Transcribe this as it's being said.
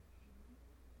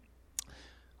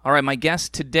All right, my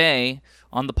guest today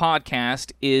on the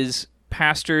podcast is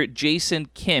Pastor Jason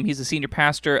Kim. He's the senior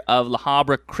pastor of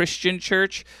Habra Christian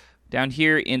Church down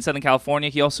here in Southern California.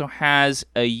 He also has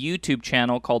a YouTube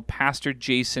channel called Pastor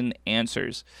Jason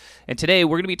Answers. And today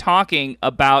we're going to be talking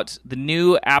about the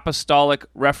New Apostolic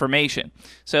Reformation.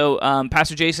 So,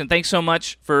 Pastor Jason, thanks so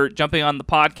much for jumping on the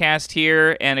podcast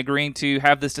here and agreeing to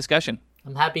have this discussion.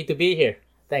 I'm happy to be here.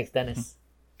 Thanks, Dennis.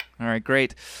 All right,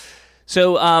 great.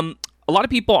 So, a lot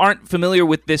of people aren't familiar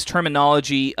with this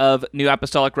terminology of New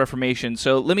Apostolic Reformation.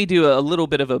 So let me do a little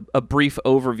bit of a brief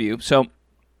overview. So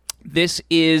this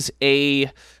is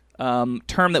a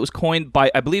term that was coined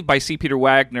by, I believe, by C. Peter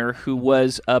Wagner, who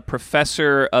was a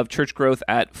professor of church growth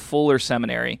at Fuller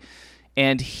Seminary.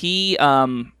 And he,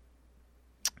 my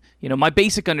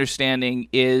basic understanding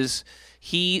is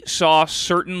he saw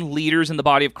certain leaders in the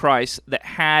body of Christ that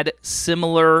had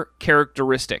similar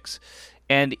characteristics.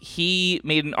 And he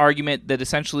made an argument that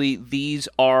essentially these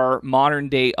are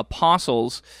modern-day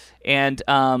apostles, and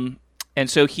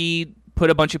so he put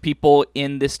a bunch of people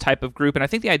in this type of group. And I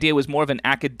think the idea was more of an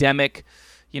academic,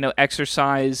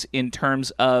 exercise in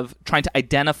terms of trying to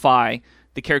identify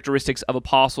the characteristics of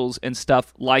apostles and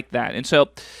stuff like that. And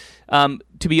so,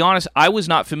 to be honest, I was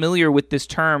not familiar with this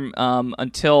term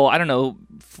until,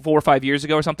 4 or 5 years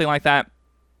ago or something like that.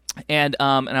 And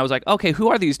I was like, okay, who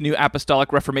are these New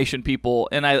Apostolic Reformation people?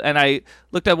 And I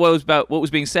looked at what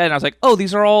was being said, and I was like, oh,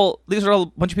 these are all a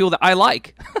bunch of people that I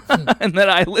like and that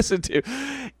I listen to.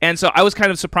 And so I was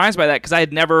kind of surprised by that because I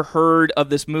had never heard of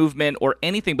this movement or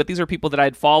anything, but these are people that I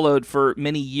had followed for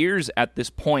many years at this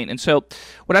point. And so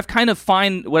what I've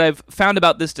found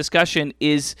about this discussion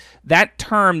is that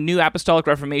term New Apostolic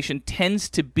Reformation tends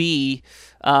to be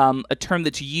a term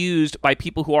that's used by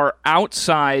people who are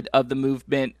outside of the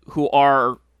movement who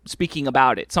are speaking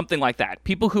about it, something like that.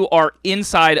 People who are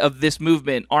inside of this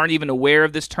movement aren't even aware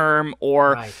of this term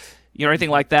or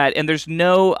anything like that. And it's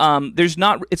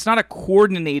not a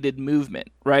coordinated movement,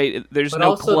 right? There's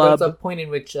no club. But also there's a point in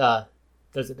which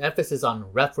there's an emphasis on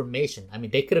reformation. I mean,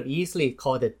 they could have easily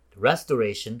called it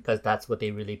restoration because that's what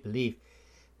they really believe.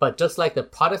 But just like the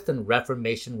Protestant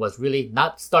Reformation was really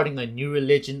not starting a new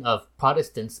religion of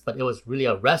Protestants, but it was really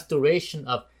a restoration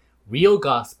of real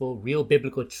gospel, real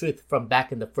biblical truth from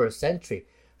back in the first century.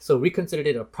 So we considered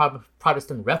it a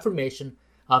Protestant Reformation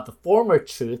of the former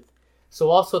truth. So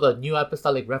also the New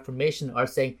Apostolic Reformation are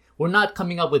saying, we're not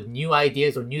coming up with new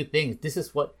ideas or new things. This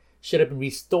is what should have been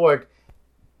restored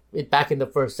back in the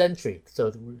first century.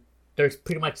 So there's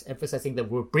pretty much emphasizing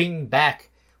that we're bringing back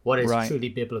what is truly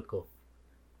biblical.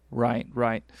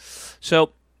 Right.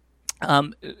 So,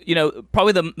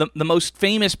 probably the most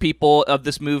famous people of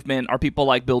this movement are people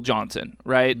like Bill Johnson,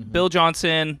 right? Mm-hmm. Bill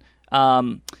Johnson,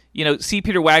 C.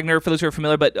 Peter Wagner, for those who are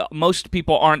familiar, but most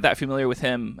people aren't that familiar with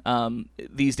him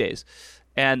these days.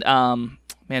 And,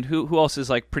 who else is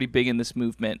like pretty big in this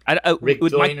movement?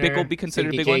 Would Joyner, Mike Bickle be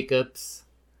considered Cindy a big Jacobs. one?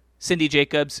 Cindy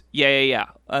Jacobs. Yeah.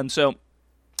 So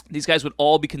these guys would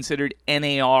all be considered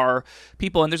NAR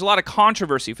people, and there's a lot of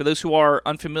controversy. For those who are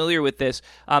unfamiliar with this,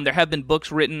 there have been books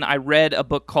written. I read a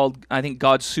book called, I think,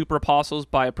 God's Super Apostles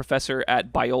by a professor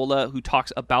at Biola who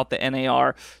talks about the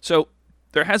NAR. So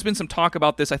there has been some talk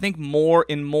about this, I think, more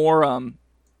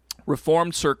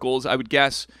Reformed circles, I would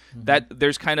guess, that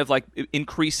there's kind of like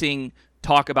increasing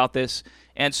talk about this.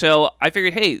 And so I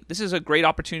figured, hey, this is a great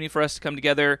opportunity for us to come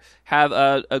together, have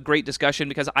a great discussion,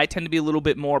 because I tend to be a little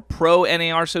bit more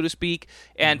pro-NAR, so to speak,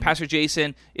 and Pastor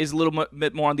Jason is a little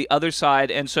bit more on the other side.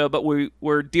 And so, but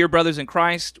we're dear brothers in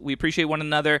Christ. We appreciate one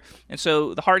another. And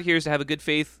so the heart here is to have a good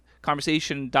faith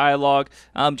conversation, dialogue,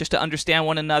 just to understand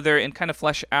one another and kind of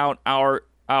flesh out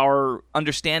our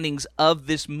understandings of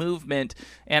this movement.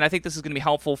 And I think this is going to be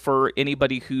helpful for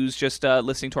anybody who's just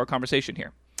listening to our conversation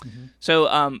here. Mm-hmm.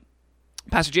 So,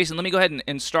 Pastor Jason, let me go ahead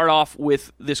and start off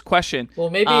with this question.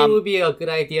 Well, maybe it would be a good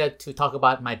idea to talk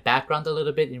about my background a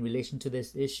little bit in relation to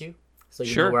this issue, so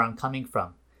you know where I'm coming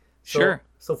from. So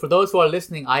for those who are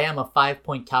listening, I am a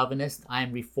 5-point Calvinist. I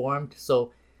am Reformed,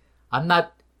 so I'm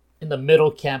not in the middle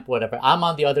camp, whatever. I'm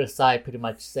on the other side, pretty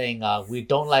much saying we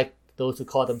don't like those who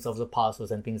call themselves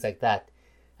apostles and things like that.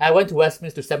 I went to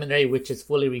Westminster Seminary, which is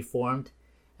fully Reformed,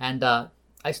 and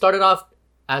I started off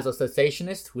as a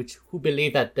cessationist, who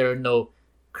believe that there are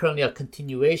currently a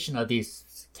continuation of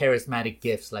these charismatic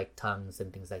gifts like tongues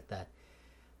and things like that.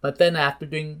 But then after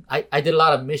I did a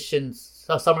lot of missions,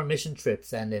 summer mission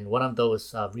trips, and in one of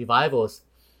those revivals,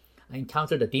 I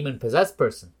encountered a demon-possessed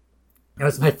person. It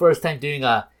was my first time doing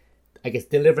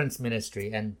deliverance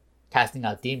ministry and casting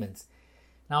out demons.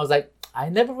 And I was like, I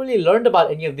never really learned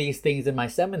about any of these things in my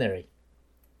seminary.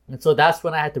 And so that's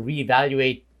when I had to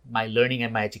reevaluate my learning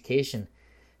and my education.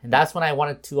 And that's when I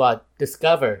wanted to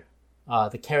discover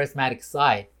the charismatic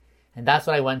side. And that's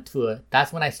when I went to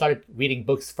that's when I started reading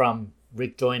books from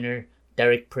Rick Joyner,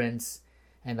 Derek Prince,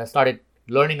 and I started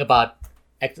learning about.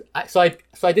 So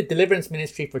I did deliverance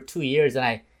ministry for 2 years,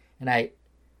 and I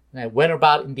went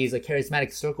about in these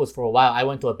charismatic circles for a while. I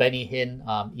went to a Benny Hinn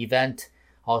event,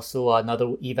 also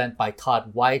another event by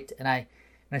Todd White, and I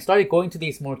started going to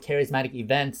these more charismatic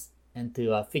events and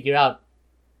to figure out,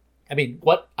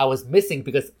 what I was missing,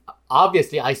 because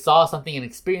obviously I saw something and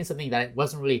experienced something that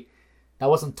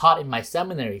wasn't taught in my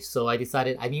seminary. So I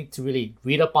decided I need to really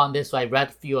read up on this. So I read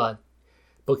a few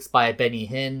books by Benny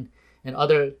Hinn and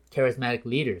other charismatic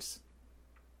leaders.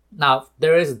 Now,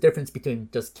 there is a difference between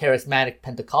just charismatic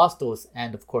Pentecostals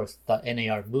and, of course, the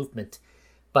NAR movement.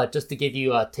 But just to give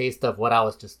you a taste of what I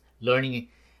was just learning,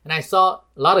 and I saw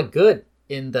a lot of good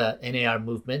in the NAR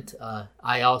movement.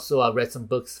 I also read some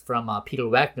books from Peter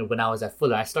Wagner when I was at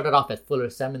Fuller. I started off at Fuller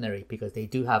Seminary because they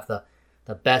do have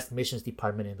the best missions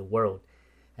department in the world.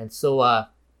 And so,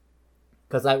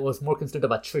 because I was more concerned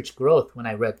about church growth when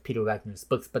I read Peter Wagner's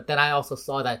books. But then I also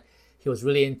saw that he was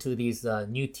really into these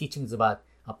new teachings about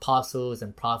apostles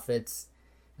and prophets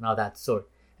and all that sort.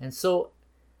 And so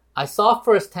I saw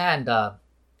firsthand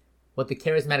what the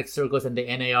charismatic circles and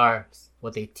the NAR,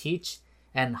 what they teach,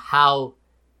 and how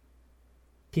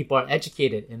people are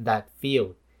educated in that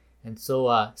field. And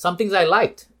so some things I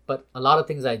liked, but a lot of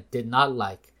things I did not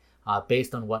like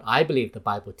based on what I believe the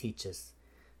Bible teaches.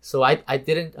 So I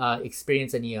didn't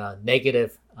experience any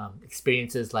negative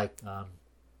experiences, like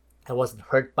I wasn't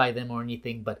hurt by them or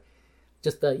anything, but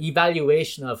just the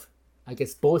evaluation of, I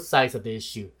guess, both sides of the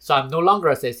issue. So I'm no longer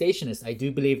a cessationist. I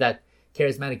do believe that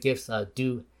charismatic gifts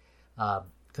do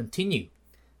continue.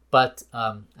 But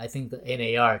I think the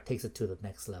NAR takes it to the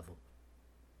next level.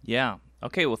 Yeah.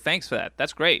 Okay. Well, thanks for that.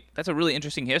 That's great. That's a really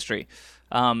interesting history.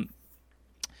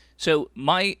 So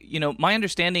my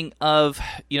understanding of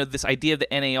this idea of the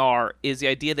NAR is the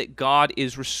idea that God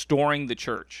is restoring the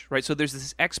church, right? So there's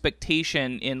this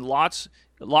expectation in lots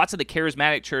of the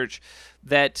charismatic church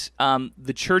that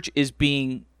the church is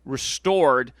being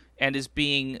restored and is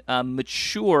being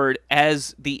matured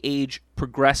as the age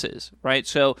progresses, right?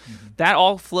 So that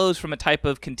all flows from a type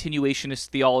of continuationist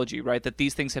theology, right? That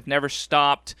these things have never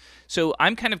stopped. So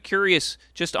I'm kind of curious,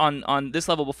 just on this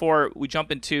level, before we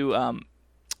jump into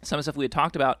some of the stuff we had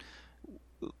talked about,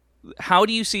 how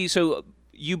do you see, so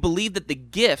you believe that the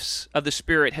gifts of the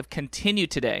Spirit have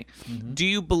continued today. Mm-hmm. Do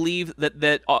you believe that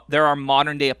there are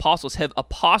modern-day apostles? Have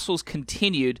apostles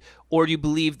continued, or do you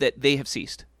believe that they have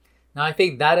ceased? Now, I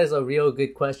think that is a real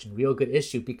good question, real good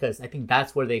issue, because I think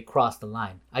that's where they cross the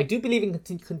line. I do believe in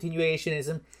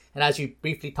continuationism, and as you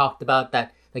briefly talked about,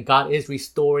 that God is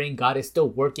restoring, God is still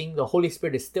working, the Holy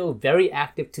Spirit is still very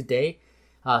active today.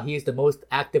 He is the most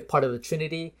active part of the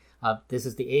Trinity. This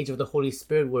is the age of the Holy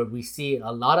Spirit, where we see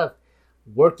a lot of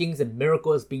workings and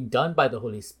miracles being done by the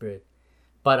Holy Spirit.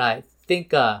 But I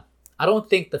don't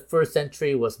think the first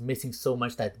century was missing so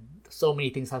much that so many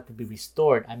things have to be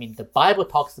restored. The Bible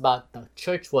talks about the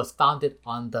church was built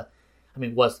on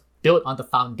the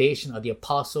foundation of the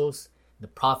apostles, the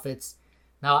prophets.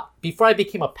 Now, before I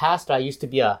became a pastor, I used to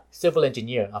be a civil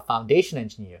engineer, a foundation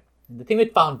engineer. And the thing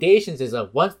with foundations is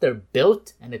that once they're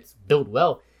built and it's built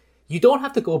well, you don't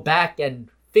have to go back and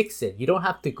fix it. You don't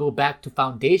have to go back to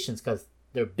foundations because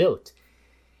they're built.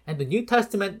 And the New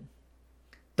Testament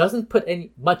doesn't put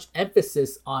much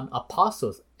emphasis on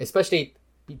apostles, especially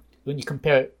when you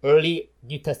compare early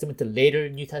New Testament to later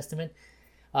New Testament.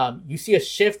 You see a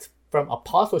shift from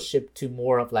apostleship to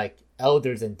more of like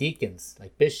elders and deacons,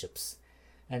 like bishops.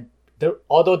 And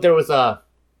although there was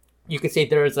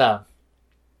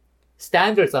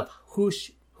standards of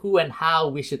who and how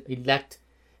we should elect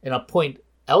and appoint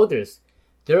elders,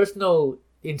 there is no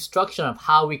instruction of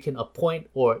how we can appoint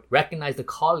or recognize the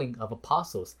calling of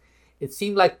apostles. It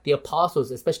seemed like the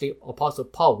apostles, especially Apostle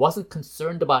Paul, wasn't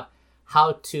concerned about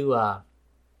how to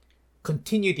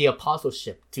continue the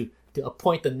apostleship, to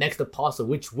appoint the next apostle,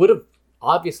 which would have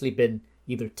obviously been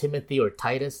either Timothy or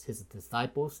Titus, his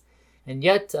disciples. And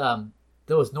yet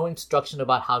there was no instruction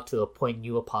about how to appoint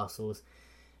new apostles.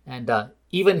 And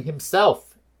even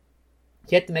himself,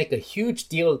 he had to make a huge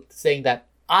deal saying that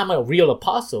I'm a real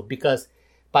apostle, because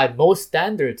by most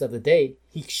standards of the day,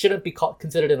 he shouldn't be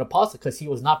considered an apostle because he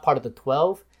was not part of the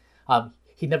 12.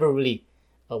 He never really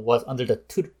was under the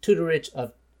tutorage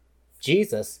of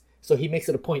Jesus. So he makes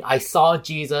it a point. I saw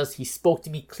Jesus. He spoke to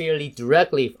me clearly,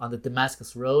 directly on the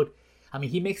Damascus Road.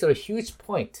 He makes it a huge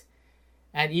point.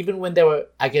 And even when they were,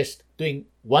 I guess, doing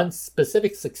one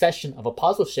specific succession of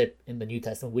apostleship in the New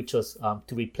Testament, which was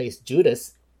to replace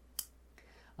Judas,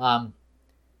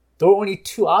 there were only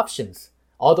two options.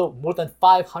 Although more than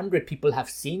 500 people have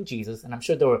seen Jesus, and I'm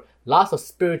sure there were lots of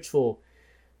spiritually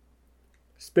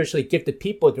gifted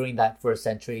people during that first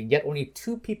century, and yet only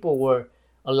two people were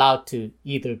allowed to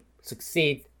either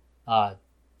succeed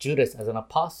Judas as an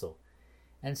apostle.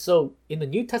 And so in the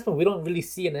New Testament, we don't really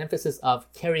see an emphasis of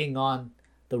carrying on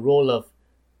the role of,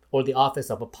 or the office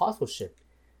of apostleship.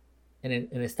 And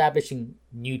in establishing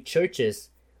new churches,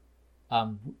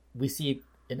 we see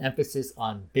an emphasis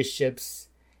on bishops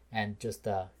and just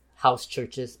house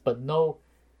churches, but no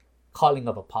calling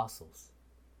of apostles.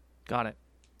 Got it.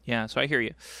 Yeah, so I hear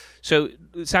you. So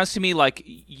it sounds to me like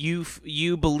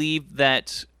you believe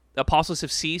that apostles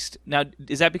have ceased. Now,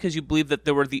 is that because you believe that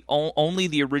there were only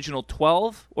the original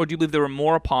 12, or do you believe there were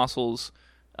more apostles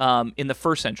in the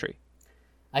first century?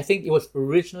 I think it was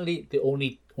originally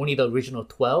only the original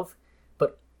 12,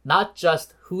 but not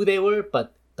just who they were,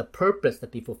 but the purpose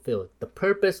that they fulfilled. The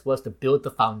purpose was to build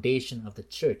the foundation of the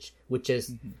church, which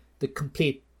is to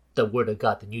complete the Word of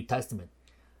God, the New Testament.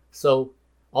 So,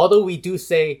 although we do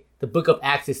say the book of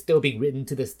Acts is still being written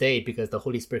to this day because the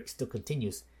Holy Spirit still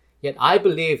continues, yet I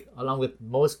believe, along with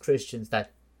most Christians,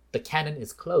 that the canon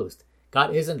is closed.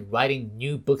 God isn't writing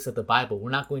new books of the Bible.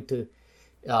 We're not going to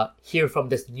hear from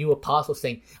this new apostle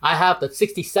saying, I have the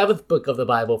 67th book of the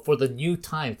Bible for the new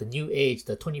times, the new age,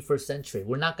 the 21st century.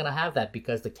 We're not going to have that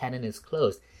because the canon is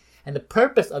closed. And the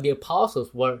purpose of the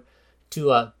apostles were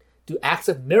to do acts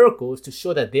of miracles to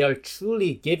show that they are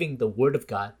truly giving the Word of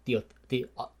God, the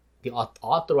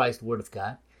authorized Word of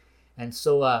God. And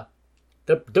so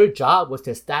their job was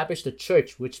to establish the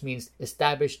church, which means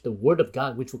establish the Word of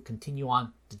God, which will continue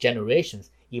on to generations,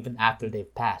 even after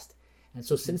they've passed. And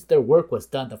so since their work was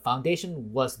done, the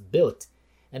foundation was built.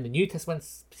 And the New Testament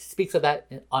speaks of that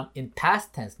in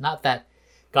past tense, not that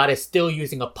God is still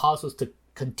using apostles to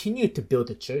continue to build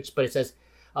the church, but it says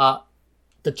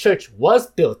the church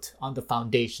was built on the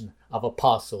foundation of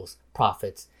apostles,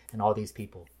 prophets, and all these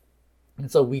people. And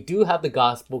so we do have the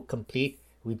gospel complete.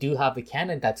 We do have the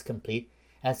canon that's complete.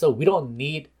 And so we don't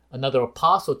need another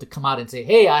apostle to come out and say,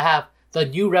 hey, I have the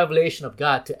new revelation of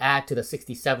God to add to the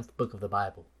 67th book of the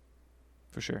Bible.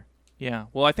 For sure. Yeah.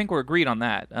 Well, I think we're agreed on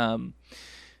that.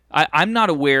 I'm not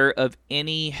aware of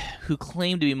any who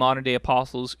claim to be modern-day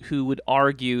apostles who would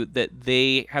argue that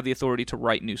they have the authority to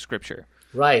write new scripture.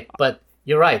 Right, but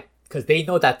you're right, because they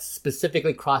know that's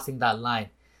specifically crossing that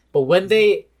line. But when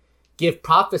they give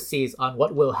prophecies on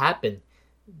what will happen,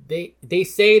 they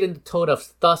say it in the tone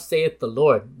of, thus saith the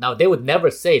Lord. Now, they would never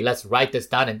say, let's write this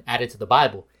down and add it to the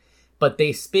Bible. But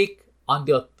they speak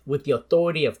with the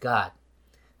authority of God.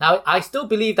 Now, I still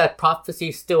believe that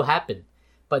prophecies still happen,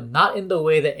 but not in the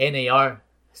way that NAR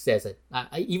says it.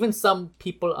 Even some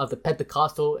people of the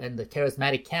Pentecostal and the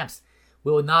charismatic camps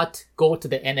will not go to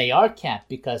the NAR camp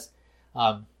because,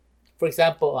 for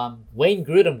example, Wayne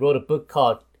Grudem wrote a book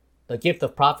called The Gift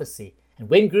of Prophecy. And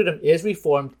Wayne Grudem is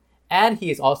Reformed, and he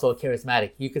is also a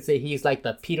charismatic. You could say he's like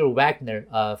the Peter Wagner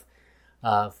of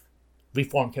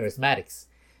Reformed charismatics.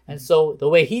 And so the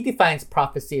way he defines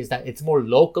prophecy is that it's more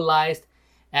localized,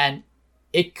 and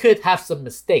it could have some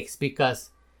mistakes because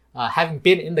having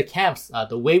been in the camps,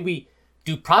 the way we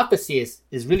do prophecy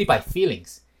is really by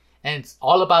feelings. And it's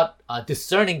all about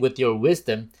discerning with your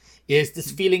wisdom, is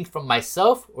this feeling from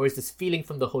myself or is this feeling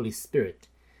from the Holy Spirit?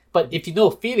 But if you know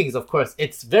feelings, of course,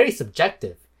 it's very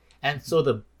subjective. And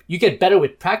so you get better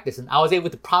with practice. And I was able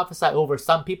to prophesy over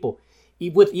some people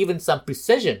with even some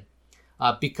precision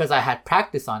because I had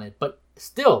practice on it. But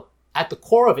still, at the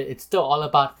core of it, it's still all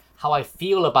about how I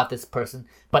feel about this person,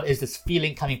 but is this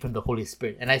feeling coming from the Holy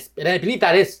Spirit? And I believe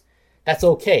that's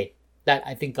okay. That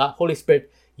I think God, Holy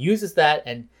Spirit uses that,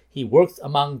 and He works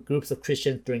among groups of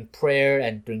Christians during prayer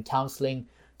and during counseling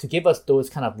to give us those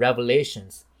kind of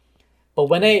revelations. But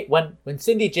when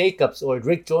Cindy Jacobs or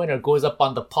Rick Joyner goes up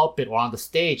on the pulpit or on the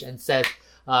stage and says,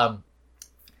 World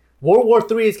War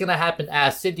III is going to happen,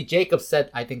 as Cindy Jacobs said,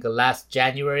 I think last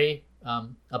January,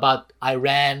 about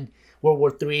Iran, World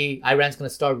War III, Iran's going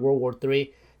to start World War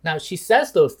III. Now, she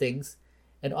says those things,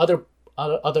 and other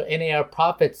NAR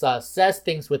prophets says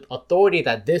things with authority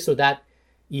that this or that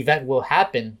event will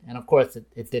happen, and of course,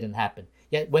 it didn't happen.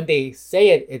 Yet when they say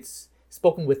it, it's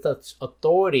spoken with such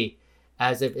authority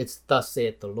as if it's thus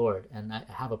saith the Lord, and I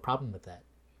have a problem with that.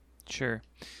 Sure.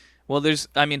 Well, there's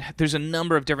a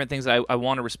number of different things I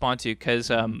want to respond to because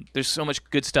there's so much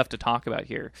good stuff to talk about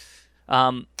here.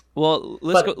 Well,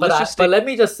 let's go. But let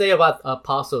me just say about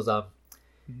apostles.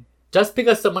 Just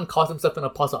because someone calls himself an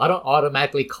apostle, I don't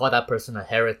automatically call that person a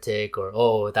heretic or,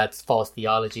 oh, that's false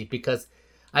theology, because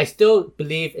I still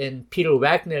believe in Peter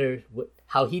Wagner,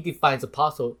 how he defines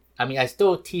apostle. I mean, I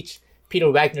still teach Peter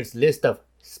Wagner's list of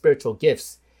spiritual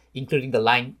gifts, including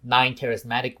the nine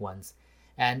charismatic ones.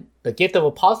 And the gift of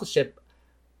apostleship,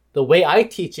 the way I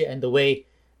teach it and the way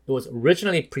it was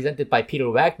originally presented by Peter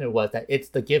Wagner, was that it's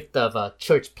the gift of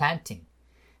church planting.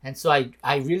 And so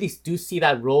I really do see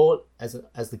that role as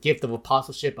the gift of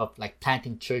apostleship, of like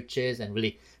planting churches and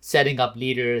really setting up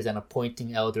leaders and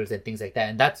appointing elders and things like that.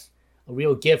 And that's a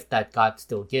real gift that God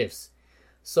still gives.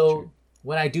 So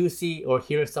when I do see or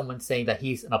hear someone saying that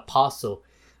he's an apostle,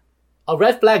 a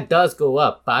red flag does go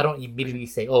up, but I don't immediately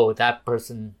say, oh, that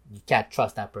person, you can't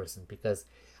trust that person. Because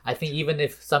I think even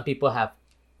if some people have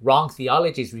wrong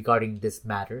theologies regarding this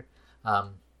matter,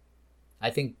 I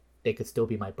think they could still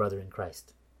be my brother in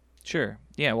Christ. Sure.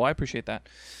 Yeah. Well, I appreciate that.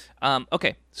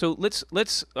 Okay. So let's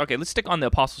stick on the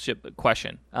apostleship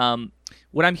question.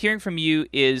 What I'm hearing from you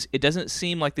is it doesn't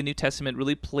seem like the New Testament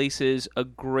really places a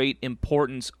great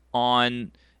importance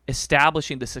on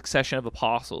establishing the succession of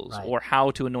apostles, right, or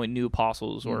how to anoint new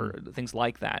apostles or things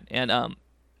like that. And I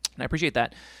appreciate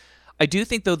that. I do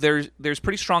think, though, there's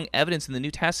pretty strong evidence in the New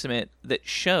Testament that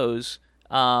shows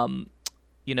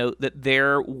that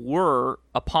there were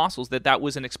apostles, that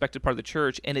was an expected part of the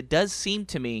church. And it does seem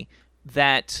to me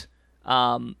that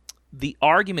the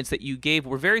arguments that you gave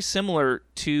were very similar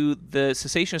to the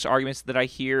cessationist arguments that I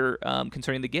hear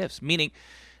concerning the gifts, meaning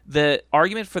the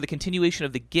argument for the continuation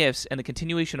of the gifts and the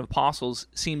continuation of apostles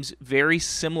seems very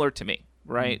similar to me,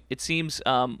 right? It seems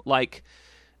like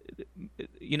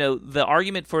the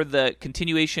argument for the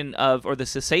continuation of, or the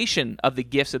cessation of, the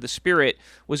gifts of the Spirit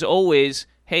was always,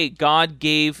 hey, God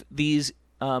gave these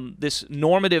this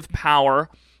normative power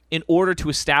in order to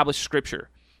establish Scripture.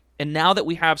 And now that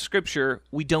we have Scripture,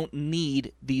 we don't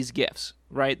need these gifts,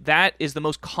 right? That is the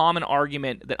most common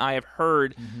argument that I have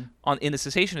heard in the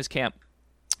cessationist camp.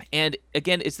 And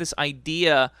again, it's this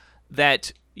idea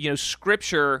that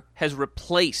Scripture has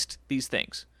replaced these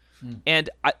things. And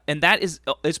that is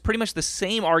pretty much the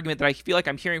same argument that I feel like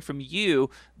I'm hearing from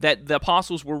you, that the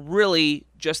apostles were really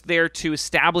just there to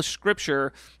establish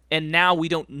Scripture, and now we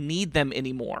don't need them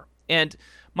anymore. And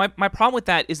my problem with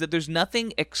that is that there's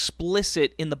nothing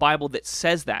explicit in the Bible that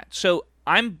says that. So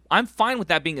I'm fine with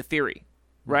that being a theory,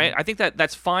 right? I think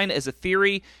that's fine as a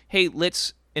theory. Hey,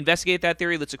 let's investigate that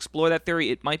theory. Let's explore that theory.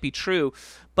 It might be true.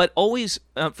 But always,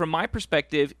 from my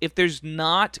perspective, if there's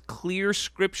not clear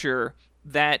Scripture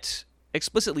that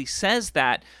explicitly says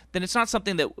that, then it's not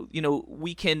something that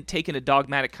we can take in a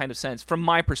dogmatic kind of sense, from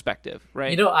my perspective,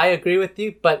 right? I agree with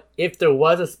you, but if there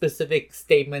was a specific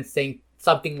statement saying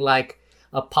something like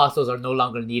apostles are no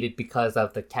longer needed because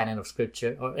of the canon of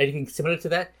Scripture or anything similar to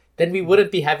that, then we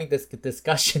wouldn't be having this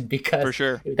discussion, because for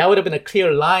sure, that would have been a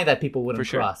clear line that people wouldn't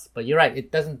cross. But you're right,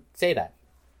 it doesn't say that.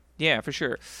 Yeah, for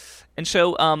sure. And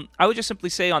so I would just simply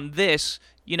say on this,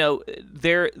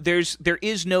 there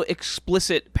is no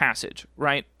explicit passage,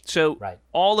 right? So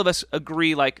all of us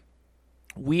agree, like,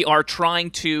 we're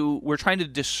trying to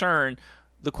discern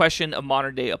the question of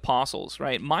modern day apostles,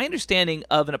 right? My understanding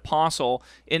of an apostle,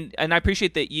 and I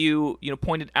appreciate that you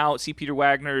pointed out C. Peter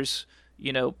Wagner's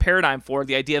paradigm for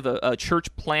the idea of a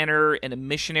church planner and a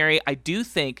missionary. I do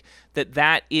think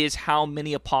that is how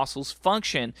many apostles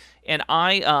function, and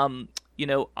I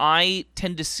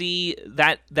tend to see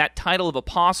that title of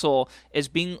apostle as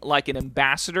being like an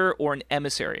ambassador or an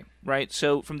emissary, right?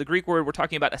 So from the Greek word, we're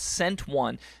talking about a sent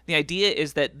one. The idea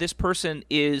is that this person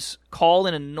is called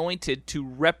and anointed to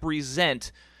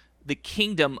represent the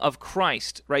kingdom of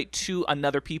Christ, right, to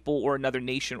another people or another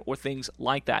nation or things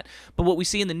like that. But what we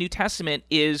see in the New Testament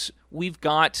is we've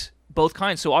got both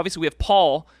kinds. So obviously we have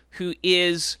Paul, who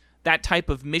is that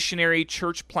type of missionary,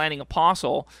 church planning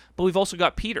apostle, but we've also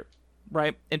got Peter,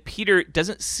 right? And Peter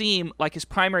doesn't seem like his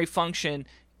primary function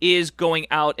is going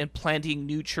out and planting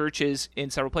new churches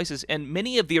in several places. And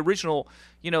many of the original,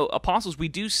 apostles, we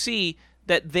do see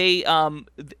that they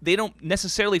don't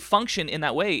necessarily function in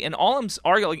that way. And all I'm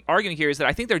arguing here is that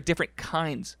I think there are different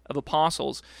kinds of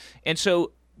apostles. And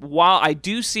so while I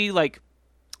do see like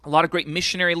a lot of great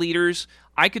missionary leaders,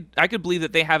 I could believe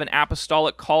that they have an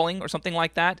apostolic calling or something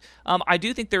like that. I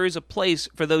do think there is a place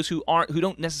for those who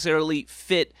don't necessarily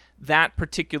fit that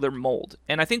particular mold.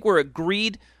 And I think we're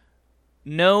agreed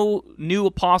no new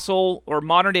apostle or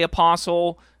modern day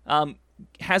apostle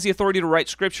has the authority to write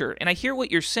Scripture. And I hear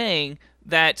what you're saying,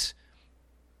 that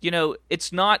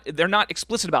they're not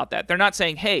explicit about that. They're not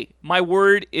saying, hey, my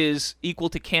word is equal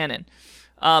to canon.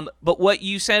 But what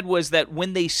you said was that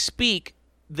when they speak,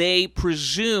 they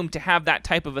presume to have that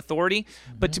type of authority.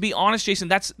 But to be honest, Jason,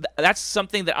 that's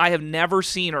something that I have never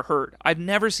seen or heard. I've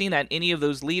never seen that in any of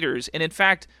those leaders. And in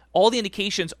fact, all the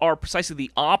indications are precisely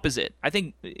the opposite. I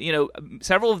think,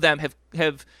 several of them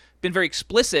have been very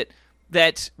explicit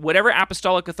that whatever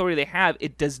apostolic authority they have,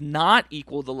 it does not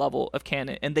equal the level of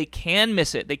canon, and they can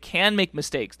miss it. They can make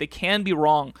mistakes. They can be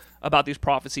wrong about these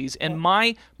prophecies. And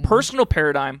my personal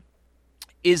paradigm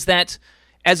is that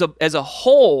as a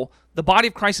whole, the body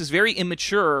of Christ is very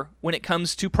immature when it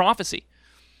comes to prophecy.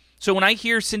 So when I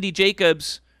hear Cindy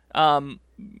Jacobs,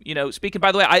 speaking,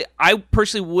 by the way, I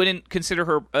personally wouldn't consider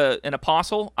her an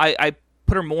apostle. I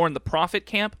put her more in the prophet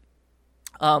camp.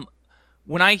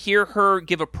 When I hear her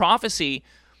give a prophecy,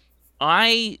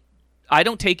 I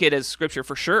don't take it as scripture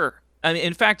for sure. I mean,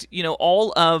 in fact,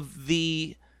 all of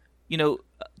the,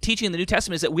 teaching in the New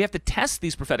Testament is that we have to test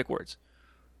these prophetic words,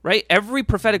 right? Every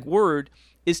prophetic word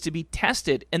is to be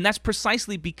tested, and that's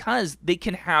precisely because they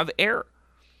can have error,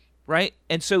 right?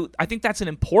 And so I think that's an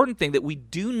important thing, that we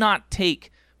do not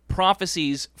take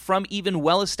prophecies from even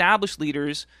well-established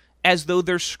leaders as though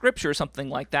they're scripture or something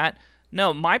like that.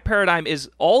 No, my paradigm is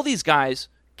all these guys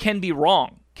can be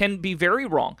wrong, can be very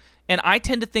wrong. And I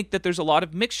tend to think that there's a lot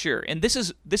of mixture. And this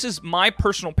is my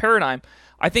personal paradigm.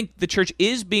 I think the church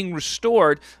is being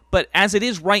restored, but as it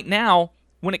is right now,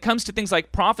 when it comes to things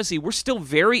like prophecy, we're still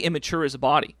very immature as a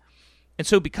body. And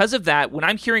so because of that, when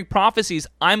I'm hearing prophecies,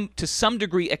 I'm to some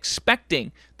degree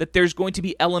expecting that there's going to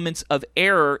be elements of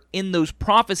error in those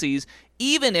prophecies,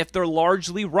 even if they're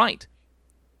largely right.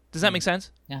 Does that make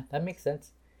sense? Yeah, that makes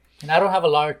sense. And I don't have a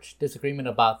large disagreement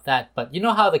about that, but you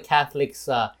know how the Catholics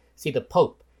see the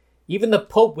Pope? Even the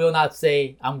Pope will not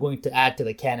say, I'm going to add to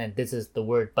the canon, this is the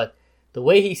word. But the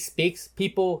way he speaks,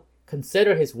 people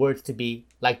consider his words to be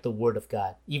like the word of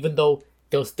God. Even though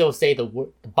they'll still say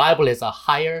the Bible is a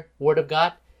higher word of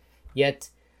God. Yet,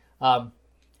 and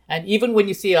even when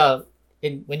you see,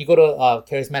 when you go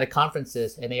to charismatic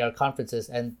conferences, NAR conferences,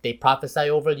 and they prophesy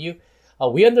over you,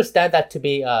 we understand that to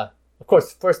be, of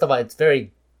course, first of all, it's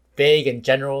very vague and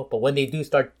general, but when they do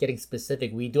start getting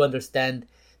specific, we do understand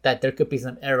that there could be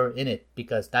some error in it,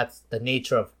 because that's the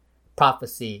nature of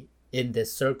prophecy in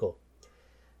this circle.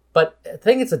 But I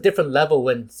think it's a different level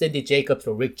when Cindy Jacobs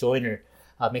or Rick Joyner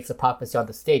makes a prophecy on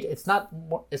the stage. It's not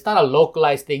a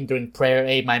localized thing during prayer.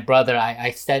 Hey, my brother,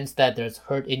 I sense that there's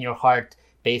hurt in your heart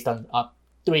based on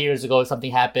 3 years ago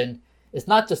something happened. It's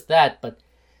not just that, but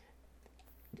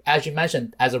as you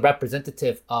mentioned, as a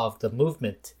representative of the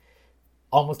movement,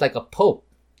 almost like a pope,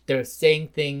 they're saying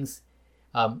things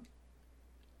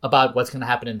about what's going to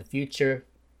happen in the future,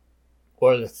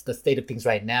 or the state of things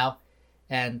right now.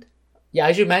 And yeah,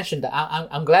 as you mentioned,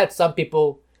 I'm glad some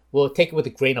people will take it with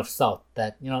a grain of salt,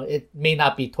 that it may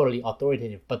not be totally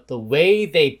authoritative, but the way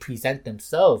they present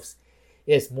themselves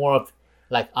is more of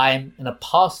like, I'm an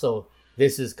apostle,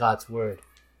 this is God's word.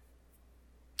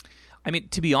 I mean,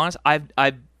 to be honest,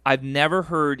 I've never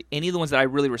heard any of the ones that I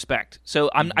really respect. So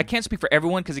I can't speak for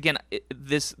everyone, because again,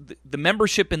 the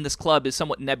membership in this club is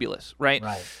somewhat nebulous, right?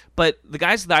 Right. But the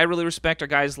guys that I really respect are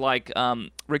guys like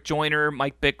Rick Joyner,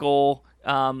 Mike Bickle,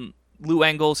 Lou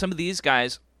Engle. Some of these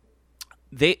guys,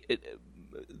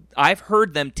 I've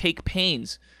heard them take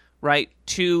pains, right,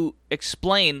 to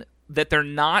explain that they're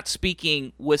not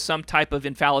speaking with some type of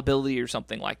infallibility or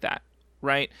something like that,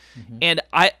 right? Mm-hmm. And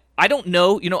I don't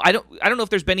know, I don't know if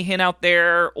there's Benny Hinn out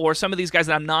there or some of these guys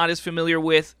that I'm not as familiar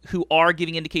with who are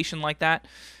giving indication like that.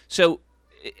 So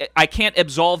I can't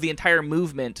absolve the entire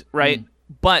movement, right? Mm.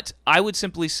 But I would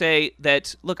simply say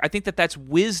that, look, I think that that's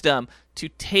wisdom to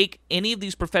take any of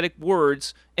these prophetic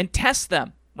words and test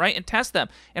them, right? And test them.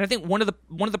 And I think one of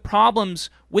the problems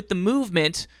with the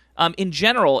movement in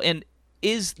general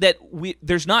is that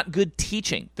there's not good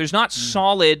teaching. There's not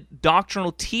solid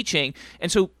doctrinal teaching.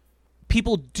 And so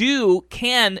people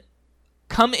can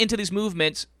come into these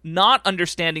movements not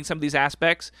understanding some of these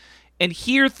aspects and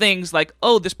hear things like,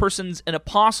 oh, this person's an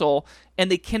apostle, and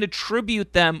they can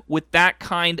attribute them with that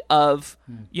kind of,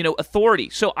 authority.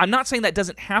 So I'm not saying that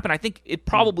doesn't happen. I think it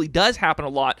probably does happen a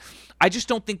lot. I just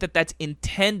don't think that that's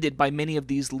intended by many of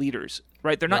these leaders,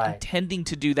 right? They're not intending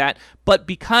to do that, but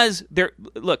because there's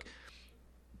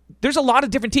a lot of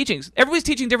different teachings. Everybody's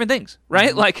teaching different things, right?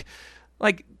 Mm-hmm.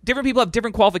 Like different people have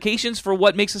different qualifications for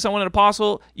what makes someone an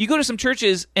apostle. You go to some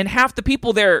churches and half the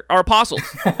people there are apostles,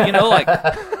 right?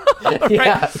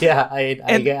 Yeah,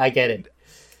 I get it.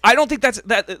 I don't think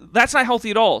that's not healthy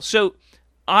at all. So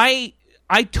I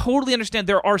totally understand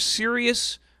there are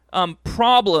serious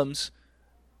problems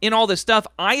in all this stuff.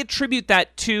 I attribute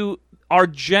that to our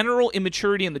general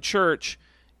immaturity in the church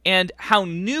and how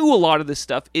new a lot of this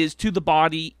stuff is to the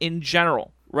body in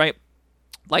general, right?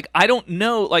 Like, I don't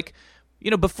know,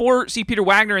 before C. Peter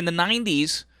Wagner in the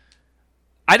 90s,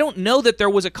 I don't know that there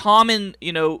was a common,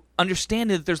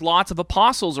 understanding that there's lots of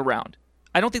apostles around.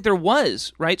 I don't think there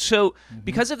was, right? So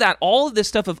because of that, all of this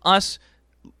stuff of us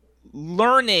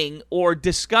learning or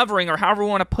discovering, or however we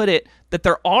want to put it, that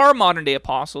there are modern day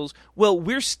apostles, well,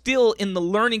 we're still in the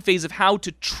learning phase of how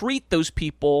to treat those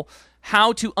people,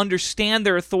 how to understand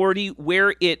their authority,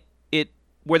 where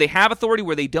they have authority,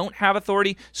 where they don't have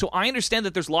authority. So I understand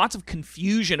that there's lots of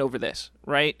confusion over this,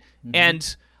 right? Mm-hmm.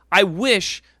 And I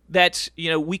wish that,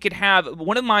 we could have,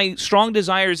 one of my strong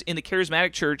desires in the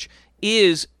charismatic church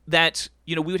is that,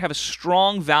 we would have a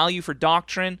strong value for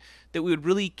doctrine, that we would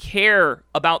really care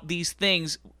about these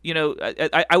things.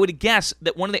 I would guess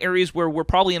that one of the areas where we're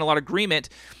probably in a lot of agreement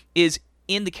is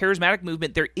in the charismatic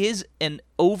movement, there is an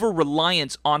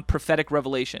over-reliance on prophetic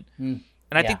revelation. And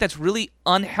I think that's really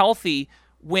unhealthy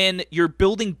when you're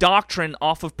building doctrine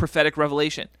off of prophetic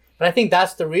revelation. But I think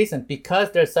that's the reason, because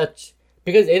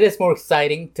it is more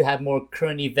exciting to have more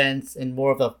current events and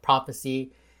more of a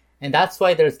prophecy. And that's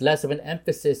why there's less of an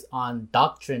emphasis on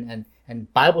doctrine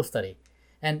and Bible study.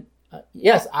 And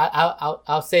yes,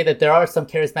 I'll say that there are some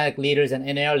charismatic leaders and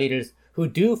NAR leaders who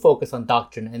do focus on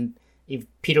doctrine. And if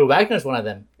Peter Wagner is one of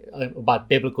them, about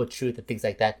biblical truth and things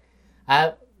like that.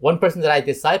 One person that I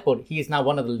discipled, he is now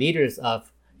one of the leaders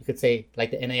of, you could say,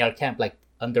 like the NAR camp, like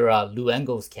under Lou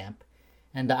Engel's camp.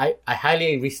 And I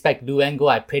highly respect Lou Engel.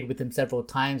 I prayed with him several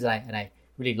times, and I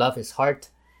really love his heart.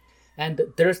 And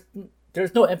there's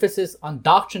no emphasis on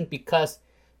doctrine because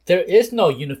there is no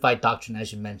unified doctrine,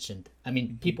 as you mentioned. I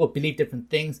mean, people believe different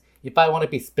things. If I want to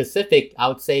be specific, I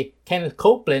would say Kenneth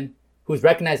Copeland, who's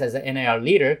recognized as an NAR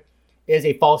leader, is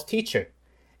a false teacher.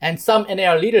 And some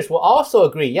NAR leaders will also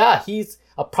agree, yeah, he's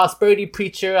a prosperity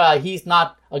preacher. He's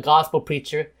not a gospel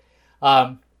preacher.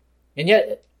 And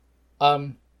yet,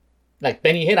 like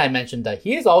Benny Hinn, I mentioned that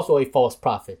he is also a false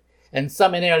prophet. And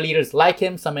some NAR leaders like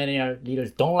him, some NAR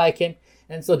leaders don't like him.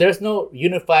 And so there's no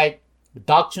unified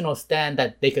doctrinal stand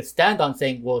that they could stand on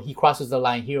saying, well, he crosses the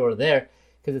line here or there,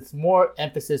 because it's more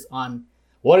emphasis on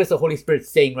what is the Holy Spirit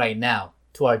saying right now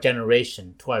to our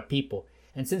generation, to our people.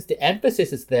 And since the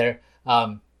emphasis is there,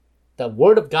 the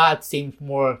Word of God seems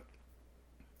more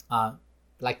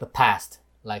like the past.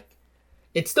 Like,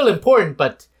 it's still important,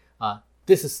 but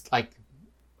this is like,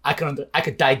 I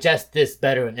could digest this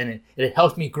better, and it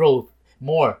helps me grow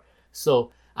more.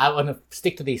 So I want to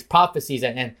stick to these prophecies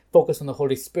and focus on the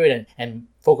Holy Spirit and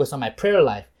focus on my prayer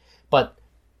life. But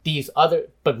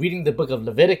reading the book of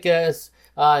Leviticus,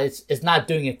 it's not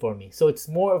doing it for me. So it's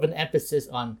more of an emphasis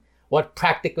on what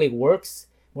practically works,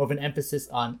 more of an emphasis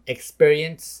on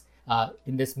experience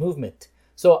in this movement.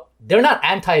 So they're not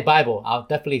anti-Bible. I'll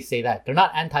definitely say that. They're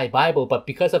not anti-Bible, but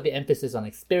because of the emphasis on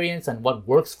experience and what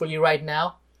works for you right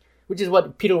now, which is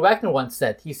what Peter Wagner once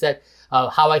said. He said,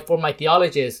 how I form my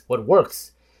theology is what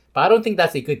works. But I don't think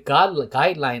that's a good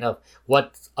guideline of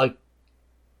what's a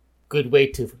good way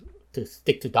to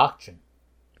stick to doctrine.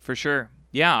 For sure.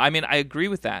 Yeah, I mean, I agree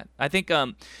with that. I think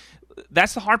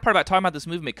that's the hard part about talking about this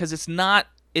movement, because it's not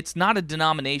a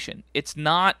denomination. It's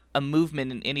not a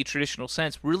movement in any traditional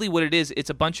sense. Really what it is, it's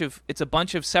a bunch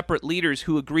of separate leaders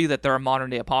who agree that there are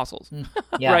modern day apostles.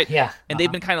 Yeah, right? Yeah. And they've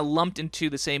been kind of lumped into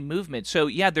the same movement. So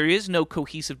yeah, there is no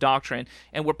cohesive doctrine,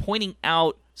 and we're pointing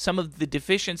out some of the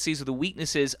deficiencies or the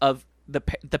weaknesses of the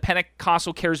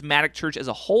Pentecostal charismatic church as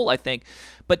a whole, I think.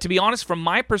 But to be honest, from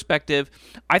my perspective,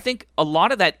 I think a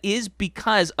lot of that is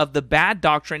because of the bad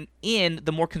doctrine in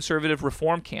the more conservative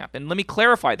Reform camp. And let me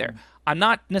clarify there. I'm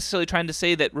not necessarily trying to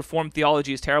say that Reformed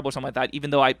theology is terrible or something like that, even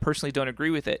though I personally don't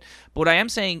agree with it. But what I am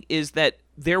saying is that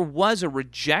there was a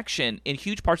rejection in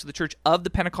huge parts of the church of the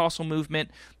Pentecostal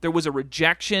movement. There was a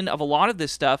rejection of a lot of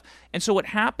this stuff. And so what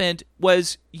happened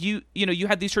was you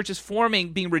had these churches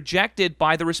forming, being rejected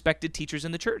by the respected teachers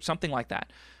in the church, something like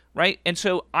that, right? And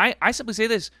so I simply say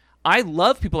this. I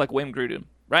love people like William Grudem,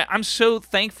 right? I'm so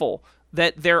thankful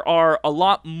that there are a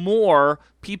lot more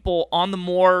people on the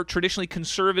more traditionally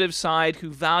conservative side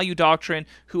who value doctrine,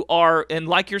 who are, and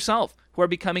like yourself, who are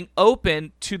becoming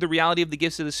open to the reality of the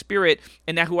gifts of the Spirit,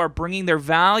 and now who are bringing their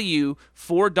value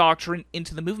for doctrine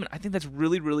into the movement. I think that's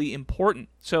really, really important.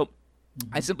 So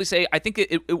I simply say I think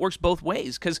it works both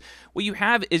ways, because what you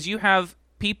have is you have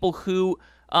people who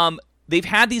they've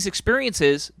had these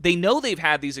experiences, they know they've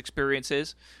had these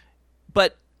experiences,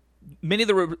 but many of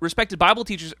the respected Bible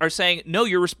teachers are saying, no,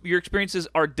 your experiences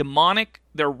are demonic,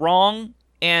 they're wrong,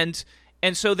 and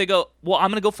so they go, well, I'm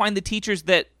going to go find the teachers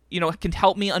that can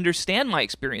help me understand my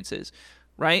experiences,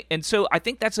 right? And so I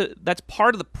think that's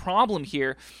part of the problem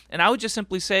here. And I would just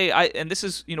simply say, and this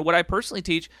is what I personally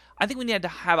teach, I think we need to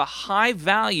have a high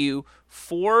value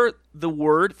for the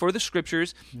Word, for the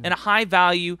Scriptures, and a high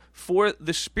value for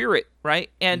the Spirit,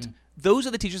 right? And those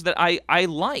are the teachers that I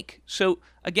like. So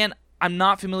again, I'm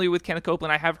not familiar with Kenneth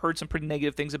Copeland. I have heard some pretty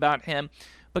negative things about him.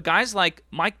 But guys like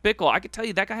Mike Bickle, I could tell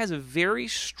you that guy has a very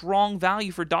strong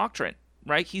value for doctrine,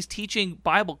 right? He's teaching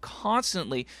Bible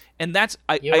constantly, and that's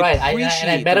You're right.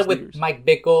 I met up with Mike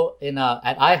Bickle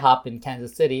at IHOP in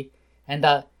Kansas City, and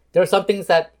there are some things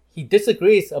that he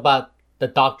disagrees about the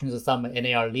doctrines of some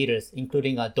NAR leaders,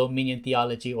 including dominion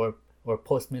theology or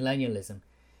postmillennialism,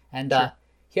 and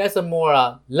he has a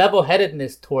more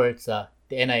level-headedness towards the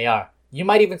NAR. You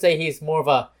might even say he's more of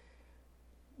a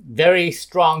very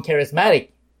strong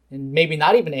charismatic, and maybe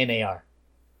not even NAR.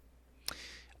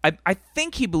 I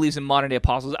think he believes in modern-day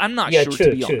apostles. I'm not sure,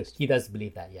 to be honest. He does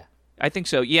believe that, yeah. I think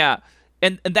so, yeah.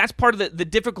 And that's part of the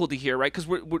difficulty here, right? Because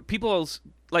we're people,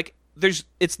 like, there's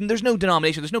no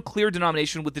denomination. There's no clear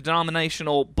denomination with the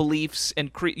denominational beliefs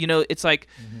and it's like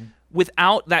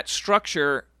without that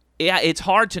structure, yeah, it's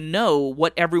hard to know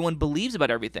what everyone believes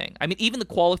about everything. I mean, even the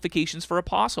qualifications for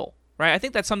apostle, right? I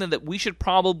think that's something that we should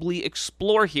probably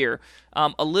explore here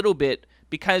a little bit,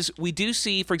 because we do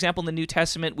see, for example, in the New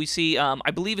Testament, we see,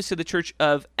 I believe it's to the church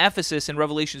of Ephesus in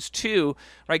Revelations 2,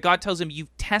 right? God tells them,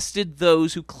 you've tested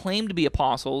those who claim to be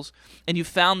apostles, and you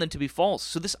found them to be false.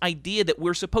 So this idea that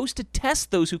we're supposed to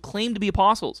test those who claim to be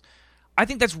apostles, I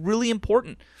think that's really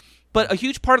important. But a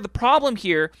huge part of the problem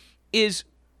here is,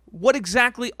 what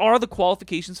exactly are the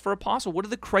qualifications for apostle? What are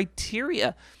the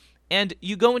criteria? And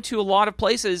you go into a lot of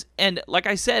places, and like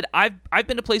I said, I've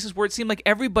been to places where it seemed like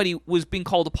everybody was being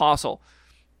called apostle.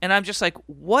 And I'm just like,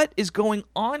 what is going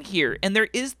on here? And there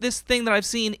is this thing that I've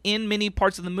seen in many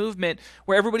parts of the movement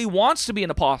where everybody wants to be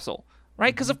an apostle,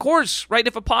 right? Because of course, right,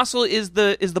 if apostle is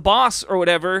the boss or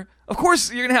whatever, of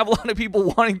course you're going to have a lot of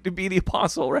people wanting to be the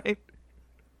apostle, right?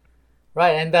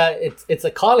 Right, and it's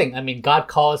a calling. I mean, God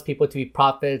calls people to be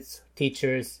prophets,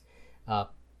 teachers,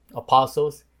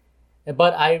 apostles.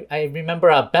 But I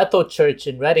remember Bethel Church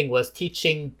in Reading was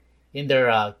teaching in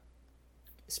their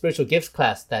spiritual gifts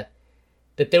class that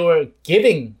they were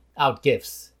giving out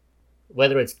gifts,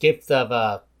 whether it's gift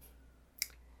of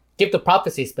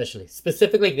prophecy,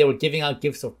 specifically they were giving out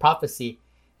gifts of prophecy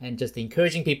and just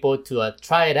encouraging people to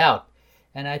try it out.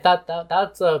 And I thought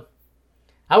that's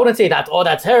I wouldn't say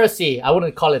that's heresy. I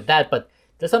wouldn't call it that, but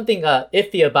there's something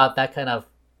iffy about that kind of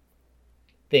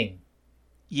thing.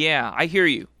 Yeah, I hear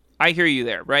you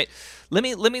there, right?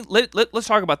 Let's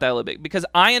talk about that a little bit, because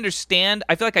I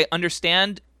feel like I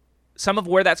understand some of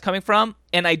where that's coming from,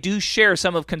 and I do share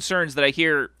some of concerns that I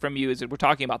hear from you as we're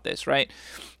talking about this, right?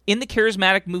 In the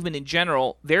charismatic movement in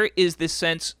general, there is this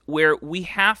sense where we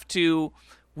have to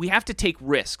take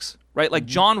risks, right? Like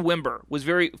John Wimber was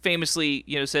very famously,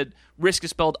 said risk is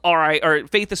spelled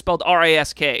faith is spelled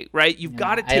R-I-S-K, right? You've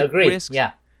got to take risks.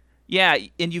 Yeah,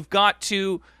 and you've got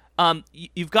to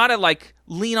like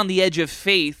lean on the edge of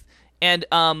faith, and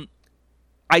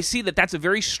I see that that's a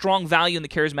very strong value in the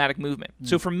charismatic movement.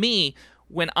 So for me,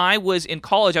 when I was in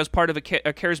college, I was part of a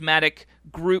charismatic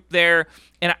group there,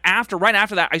 and right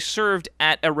after that, I served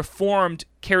at a Reformed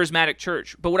charismatic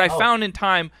church. But what I found in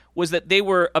time was that they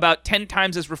were about 10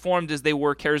 times as Reformed as they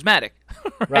were charismatic.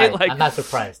 Right. Like, I'm not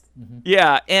surprised. Mm-hmm.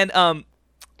 Yeah, and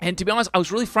to be honest, I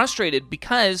was really frustrated,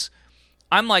 because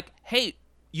I'm like, hey,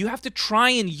 you have to try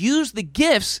and use the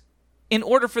gifts in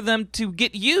order for them to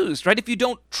get used, right? If you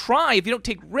don't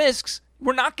take risks,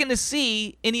 we're not going to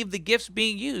see any of the gifts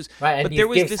being used. Right, and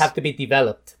these gifts have to be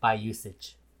developed by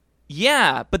usage.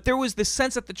 Yeah, but there was this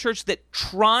sense at the church that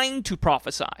trying to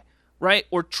prophesy, right,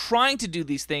 or trying to do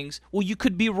these things, well, you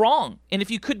could be wrong. And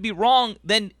if you could be wrong,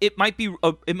 then it might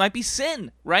be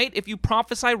sin, right? If you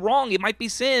prophesy wrong, it might be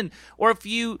sin. Or if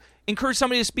you encourage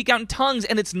somebody to speak out in tongues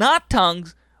and it's not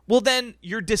tongues, well, then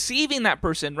you're deceiving that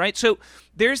person, right? So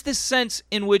there's this sense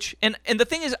in which, and the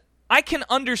thing is, I can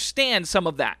understand some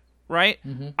of that, right?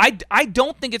 Mm-hmm. I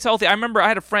don't think it's healthy. I remember I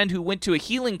had a friend who went to a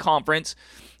healing conference,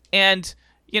 and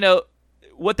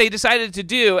what they decided to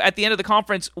do at the end of the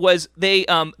conference was they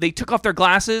took off their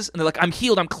glasses, and they're like, I'm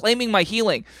healed, I'm claiming my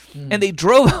healing. And they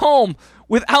drove home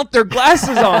without their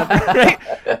glasses on, right?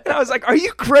 And I was like, are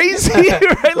you crazy?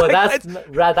 Right? Well, like,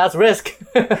 that's risk.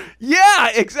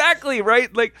 Yeah, exactly,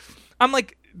 right? Like, I'm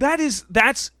like,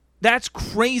 that's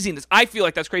craziness. I feel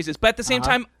like that's craziness. But at the same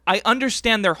time, I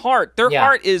understand their heart. Their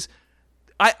heart is,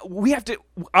 I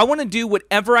want to do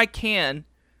whatever I can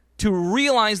to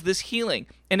realize this healing.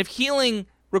 And if healing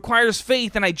requires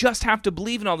faith and I just have to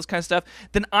believe in all this kind of stuff,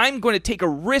 then I'm going to take a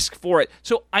risk for it.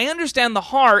 So I understand the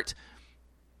heart,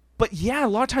 but yeah, a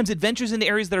lot of times it ventures into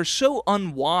areas that are so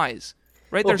unwise,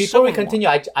 right? Well, before we continue,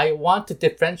 I want to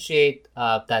differentiate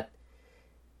that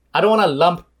I don't want to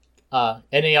lump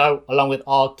NAR along with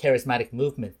all charismatic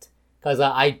movement, because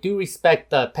I do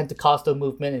respect the Pentecostal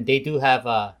movement, and they do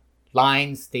have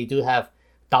lines, they do have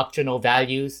doctrinal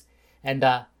values, and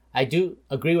I do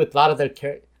agree with a lot of their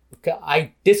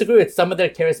I disagree with some of their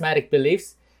charismatic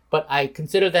beliefs, but I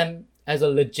consider them as a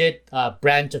legit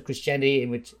branch of Christianity in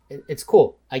which it's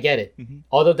cool. I get it. Mm-hmm.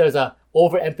 Although there's a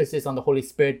overemphasis on the Holy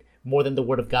Spirit more than the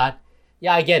Word of God.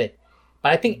 Yeah, I get it.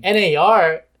 But I think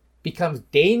NAR becomes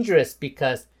dangerous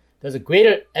because there's a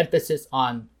greater emphasis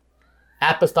on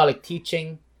apostolic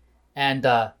teaching and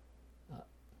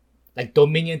like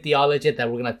dominion theology, that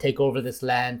we're going to take over this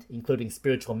land, including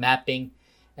spiritual mapping.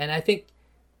 And I think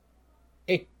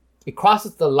it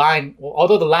crosses the line,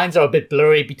 although the lines are a bit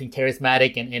blurry between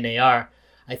charismatic and NAR.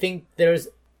 I think there's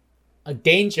a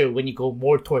danger when you go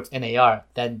more towards NAR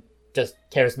than just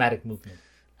charismatic movement.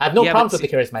 I have no problems with the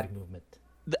charismatic movement.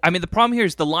 I mean, the problem here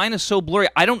is the line is so blurry.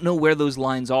 I don't know where those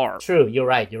lines are. True, you're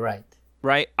right.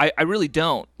 Right? I really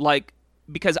don't. Like,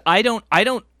 because I don't,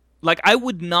 like, I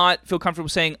would not feel comfortable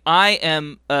saying I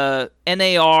am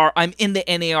NAR, I'm in the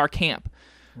NAR camp.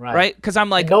 Right? Because I'm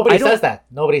like... And nobody says that.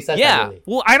 Nobody says that, really. Yeah.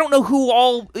 Well, I don't know who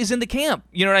all is in the camp.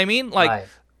 You know what I mean? Like, right.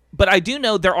 But I do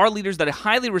know there are leaders that I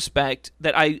highly respect,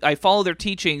 that I follow their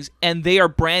teachings, and they are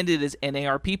branded as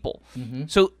NAR people. Mm-hmm.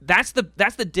 So that's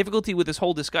the difficulty with this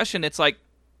whole discussion. It's like,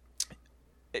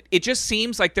 it just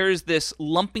seems like there's this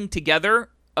lumping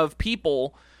together of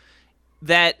people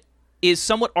that is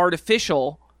somewhat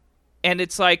artificial, and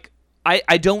it's like,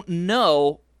 I don't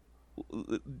know...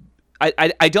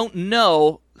 I don't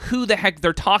know who the heck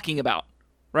they're talking about,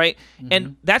 right? Mm-hmm.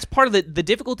 And that's part of the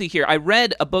difficulty here. I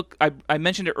read a book, I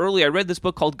mentioned it earlier, I read this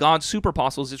book called God's Super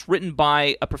Apostles. It's written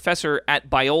by a professor at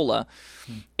Biola,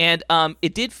 and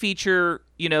it did feature,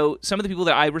 some of the people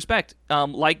that I respect,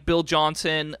 like Bill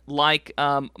Johnson, like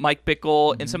Mike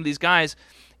Bickle, and some of these guys.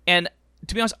 And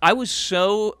to be honest, I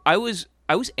was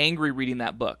angry reading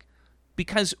that book,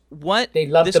 because what they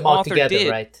lumped this them all author together, did,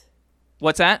 right?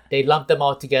 What's that? They lumped them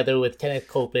all together with Kenneth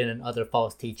Copeland and other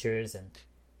false teachers, and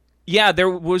yeah, there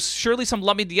was surely some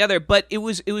lumping together, but it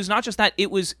was not just that. It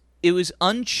was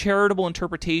uncharitable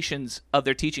interpretations of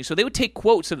their teaching. So they would take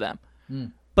quotes of them,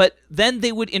 but then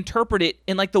they would interpret it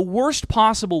in like the worst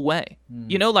possible way.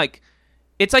 Like,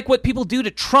 it's like what people do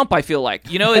to Trump. I feel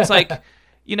like it's like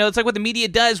it's like what the media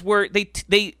does, where they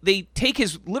take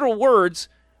his literal words,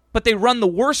 but they run the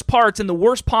worst parts in the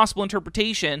worst possible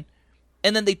interpretation.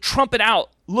 And then they trump it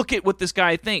out. Look at what this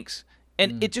guy thinks.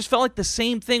 And it just felt like the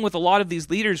same thing with a lot of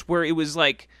these leaders, where it was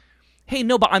like, hey,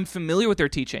 no, but I'm familiar with their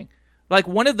teaching. Like,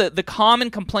 one of the common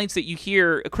complaints that you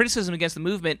hear, a criticism against the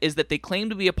movement, is that they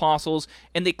claim to be apostles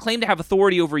and they claim to have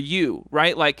authority over you,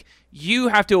 right? Like, you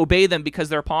have to obey them because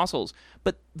they're apostles.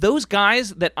 But those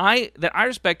guys that I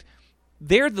respect,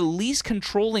 they're the least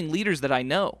controlling leaders that I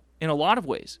know in a lot of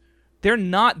ways. They're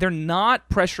not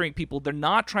pressuring people. They're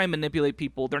not trying to manipulate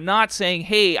people. They're not saying,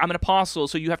 hey, I'm an apostle,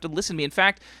 so you have to listen to me. In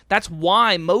fact, that's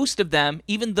why most of them,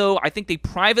 even though I think they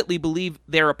privately believe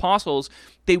they're apostles,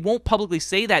 they won't publicly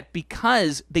say that,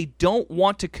 because they don't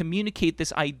want to communicate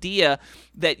this idea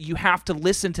that you have to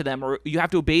listen to them, or you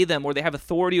have to obey them, or they have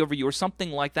authority over you, or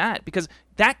something like that, because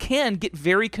that can get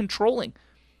very controlling.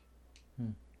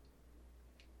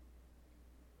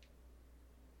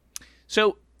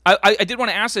 So I did want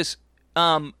to ask this.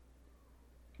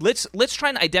 Let's try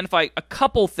and identify a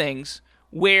couple things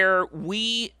where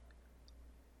we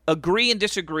agree and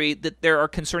disagree that there are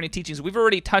concerning teachings. We've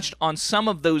already touched on some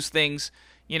of those things,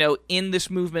 in this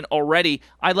movement already.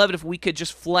 I'd love it if we could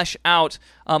just flesh out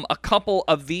a couple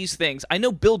of these things. I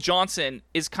know Bill Johnson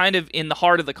is kind of in the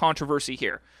heart of the controversy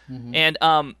here, and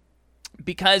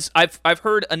because I've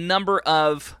heard a number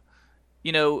of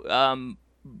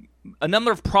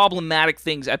problematic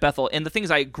things at Bethel, and the things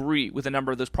I agree with a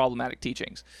number of those problematic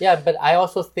teachings. Yeah, but I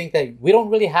also think that we don't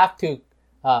really have to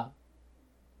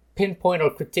pinpoint or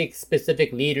critique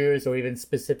specific leaders or even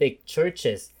specific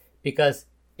churches, because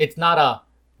it's not a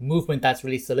movement that's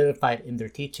really solidified in their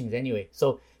teachings anyway.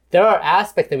 So there are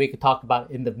aspects that we could talk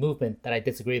about in the movement that I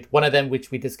disagree with. One of them,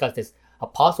 which we discussed, is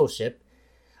apostleship.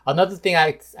 Another thing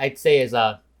I'd say is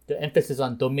the emphasis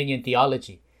on dominion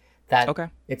theology.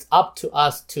 That it's up to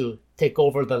us to take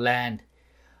over the land.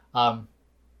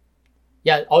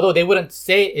 Although they wouldn't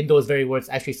say it in those very words,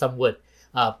 actually some would.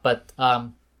 But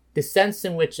the sense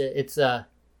in which it's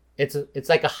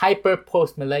like a hyper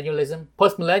postmillennialism.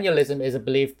 Postmillennialism is a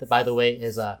belief that, by the way,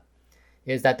 is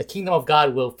that the kingdom of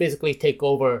God will physically take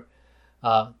over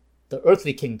the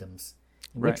earthly kingdoms,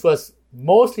 which was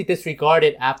mostly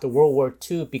disregarded after World War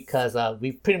II, because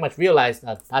we pretty much realized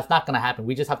that that's not going to happen.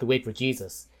 We just have to wait for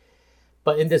Jesus.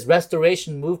 But in this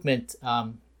restoration movement,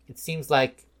 it seems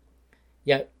like,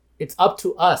 it's up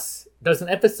to us. There's an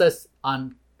emphasis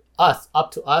on us, up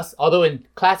to us. Although in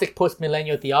classic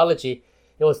post-millennial theology,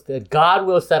 it was that God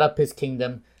will set up his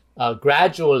kingdom.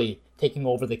 gradually taking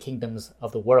over the kingdoms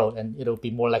of the world, and it'll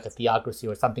be more like a theocracy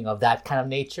or something of that kind of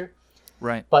nature.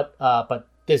 Right. But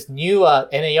this new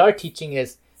NAR teaching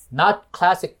is not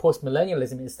classic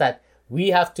postmillennialism. It's that we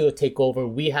have to take over.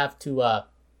 We have to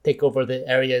take over the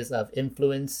areas of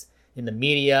influence in the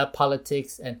media,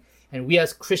 politics, and we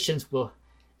as Christians will.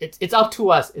 It's up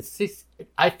to us.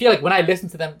 I feel like when I listen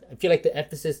to them, I feel like the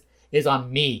emphasis is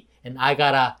on me, and I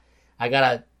gotta.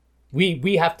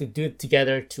 We have to do it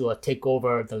together to take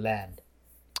over the land.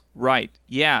 Right.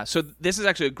 Yeah. So this is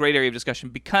actually a great area of discussion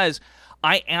because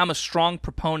I am a strong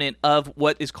proponent of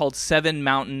what is called Seven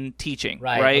Mountain teaching.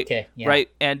 Right. Okay. Yeah. Right.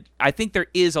 And I think there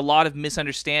is a lot of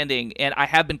misunderstanding, and I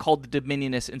have been called the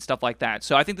dominionist and stuff like that.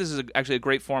 So I think this is actually a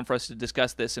great forum for us to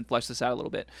discuss this and flesh this out a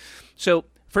little bit. So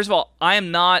first of all, I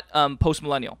am not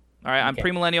postmillennial. All right. I'm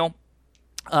premillennial.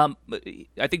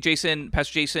 I think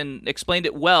Pastor Jason explained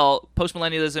it well.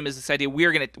 Postmillennialism is this idea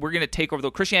we're gonna take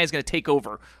over. Christianity is gonna take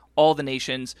over all the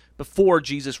nations before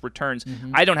Jesus returns.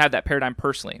 Mm-hmm. I don't have that paradigm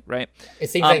personally, right? It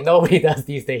seems like nobody does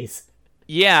these days.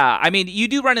 Yeah, I mean, you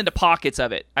do run into pockets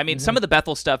of it. I mean, some of the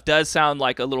Bethel stuff does sound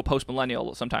like a little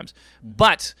postmillennial sometimes. Mm-hmm.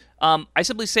 But I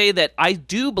simply say that I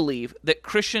do believe that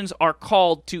Christians are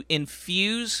called to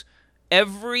infuse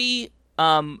every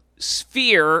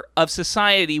sphere of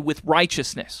society with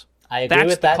righteousness. I agree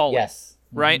with that. Calling, yes,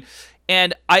 right.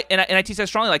 And I teach that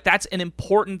strongly. Like that's an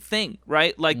important thing,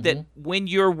 right? Like that when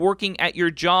you're working at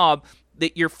your job,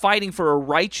 that you're fighting for a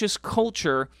righteous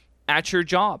culture at your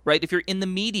job, right? If you're in the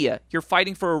media, you're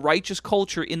fighting for a righteous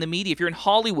culture in the media. If you're in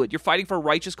Hollywood, you're fighting for a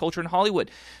righteous culture in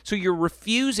Hollywood. So you're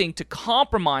refusing to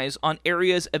compromise on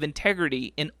areas of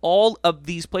integrity in all of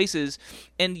these places,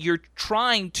 and you're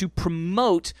trying to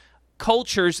promote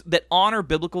cultures that honor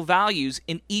biblical values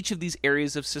in each of these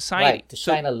areas of society. Right, to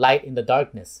shine a light in the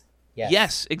darkness.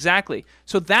 Yes, exactly.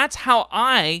 So that's how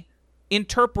I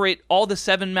interpret all the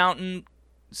Seven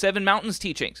Mountains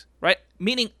teachings, right?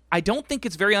 Meaning, I don't think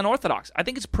it's very unorthodox. I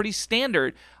think it's pretty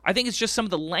standard. I think it's just some of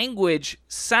the language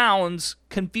sounds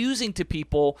confusing to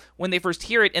people when they first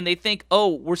hear it, and they think,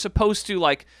 oh, we're supposed to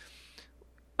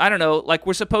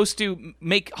we're supposed to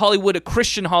make Hollywood a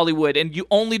Christian Hollywood, and you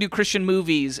only do Christian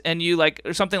movies, and you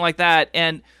or something like that,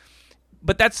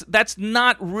 but that's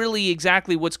not really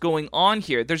exactly what's going on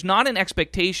here. There's not an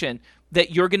expectation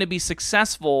that you're going to be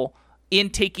successful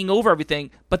in taking over everything,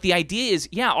 but the idea is,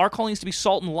 our calling is to be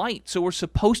salt and light, so we're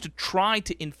supposed to try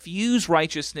to infuse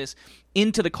righteousness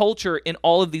into the culture in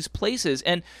all of these places.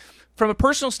 And from a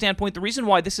personal standpoint, the reason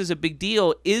why this is a big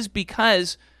deal is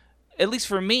because, at least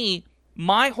for me,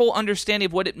 my whole understanding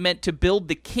of what it meant to build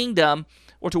the kingdom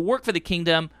or to work for the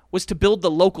kingdom was to build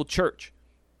the local church.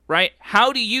 Right?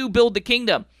 How do you build the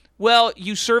kingdom? Well,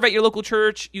 you serve at your local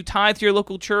church, you tithe to your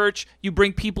local church, you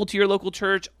bring people to your local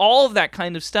church, all of that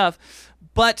kind of stuff.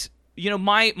 But,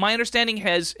 my understanding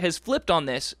has flipped on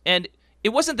this, and it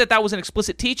wasn't that was an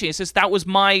explicit teaching. It's just that was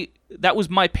my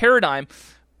paradigm.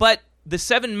 But the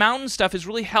Seven Mountains stuff has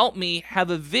really helped me have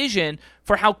a vision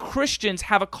for how Christians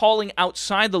have a calling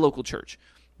outside the local church,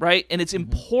 right? And it's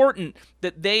important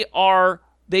that they are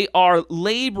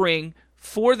laboring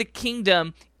for the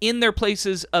kingdom in their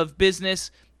places of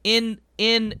business, in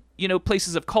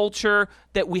places of culture,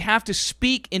 that we have to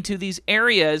speak into these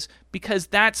areas, because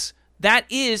that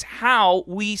is how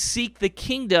we seek the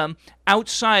kingdom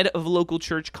outside of a local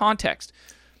church context.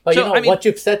 But what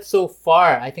you've said so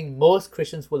far, I think most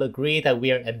Christians will agree that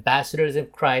we are ambassadors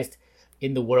of Christ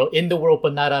in the world,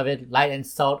 but not of it, light and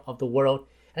salt of the world.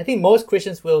 And I think most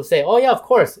Christians will say, oh yeah, of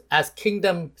course, as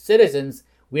kingdom citizens,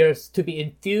 we are to be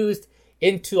infused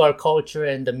into our culture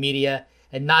and the media,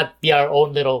 and not be our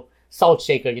own little salt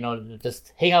shaker,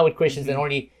 just hang out with Christians and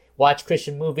only watch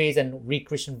Christian movies and read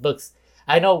Christian books.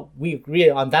 I know we agree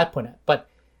on that point, but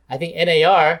I think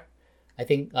NAR,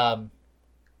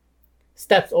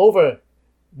 steps over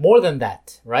more than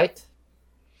that, right?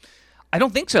 I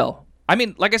don't think so. I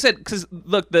mean, like I said, because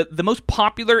look, the most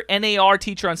popular NAR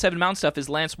teacher on Seven Mountain stuff is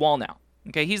Lance Wallnau.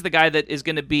 Okay, he's the guy that is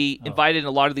going to be invited in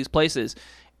a lot of these places.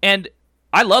 And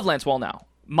I love Lance Wallnau.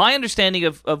 My understanding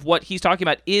of what he's talking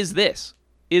about is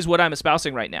what I'm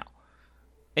espousing right now.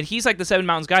 And he's like the Seven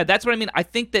Mountains guy. That's what I mean. I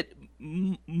think that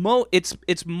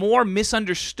it's more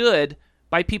misunderstood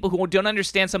by people who don't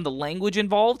understand some of the language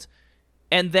involved,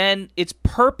 and then it's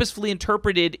purposefully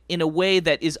interpreted in a way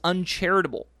that is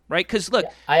uncharitable, right? Because look,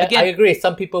 I agree.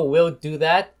 Some people will do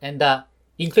that, and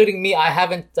including me. I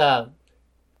haven't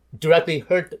directly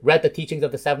read the teachings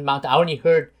of the Seven Mountain. I only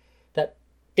heard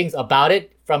things about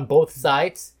it from both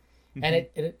sides, and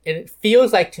it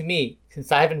feels like to me,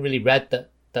 since I haven't really read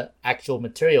the actual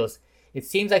materials, it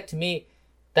seems like to me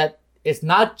that it's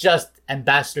not just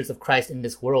ambassadors of Christ in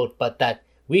this world, but that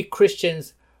we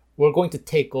Christians, we're going to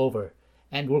take over.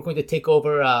 And we're going to take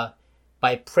over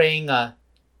by praying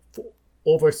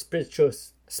over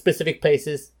specific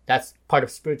places. That's part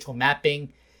of spiritual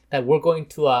mapping. That we're going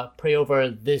to pray over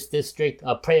this district,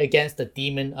 pray against the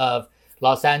demon of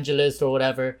Los Angeles or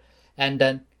whatever.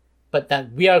 But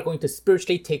that we are going to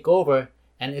spiritually take over,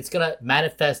 and it's going to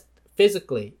manifest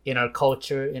physically in our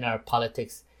culture, in our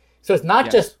politics. So it's not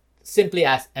just simply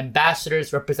as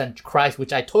ambassadors represent Christ,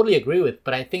 which I totally agree with,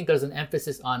 but I think there's an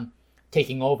emphasis on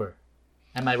taking over.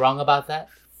 Am I wrong about that?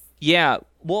 Yeah,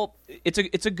 well, it's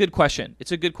a good question.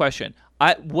 It's a good question.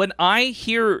 When I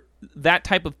hear that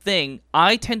type of thing,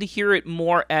 I tend to hear it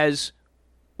more as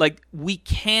like we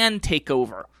can take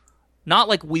over. Not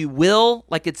like we will,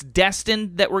 like it's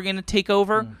destined that we're going to take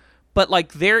over, but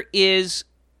like there is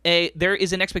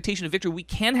an expectation of victory. We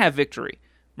can have victory,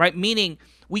 right? Meaning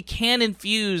we can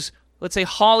infuse, let's say,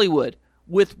 Hollywood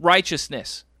with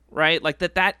righteousness, right? Like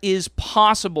that is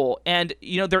possible. And,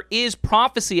 there is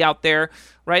prophecy out there,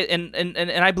 right? And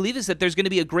I believe this, that there's going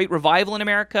to be a great revival in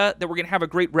America, that we're going to have a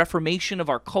great reformation of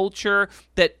our culture,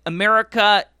 that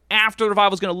America after the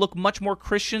revival is going to look much more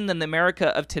Christian than the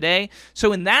America of today.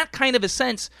 So in that kind of a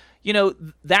sense,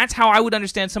 that's how I would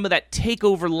understand some of that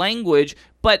takeover language.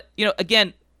 But,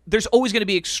 again, there's always going to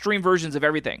be extreme versions of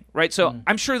everything, right? So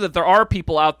I'm sure that there are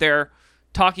people out there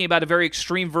talking about a very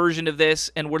extreme version of this,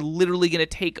 and we're literally going to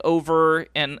take over,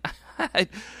 and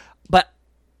but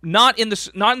not in the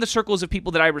circles of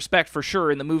people that I respect for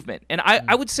sure in the movement. And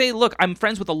I would say, look, I'm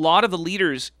friends with a lot of the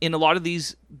leaders in a lot of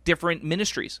these different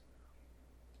ministries.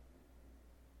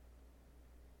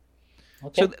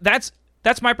 Okay. So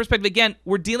that's my perspective. Again,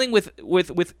 we're dealing with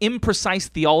imprecise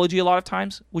theology a lot of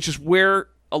times, which is where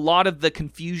a lot of the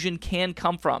confusion can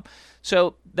come from.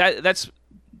 So that's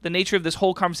the nature of this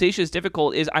whole conversation is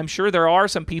difficult. Is I'm sure there are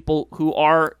some people who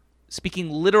are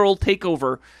speaking literal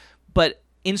takeover, but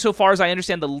insofar as I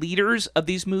understand the leaders of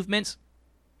these movements,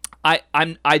 I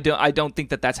don't think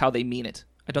that's how they mean it.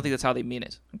 I don't think that's how they mean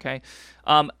it. Okay,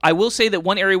 I will say that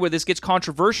one area where this gets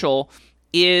controversial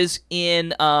is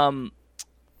in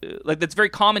that's very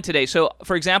common today. So,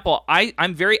 for example,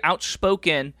 I'm very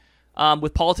outspoken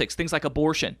with politics, things like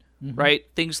abortion, right?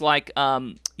 Things like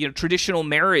traditional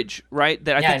marriage, right?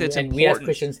 That I think that's important. We as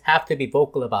Christians have to be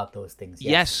vocal about those things.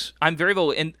 Yes, I'm very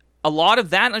vocal, and a lot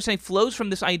of that understanding flows from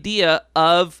this idea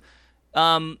of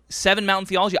Seven Mountain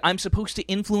theology. I'm supposed to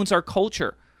influence our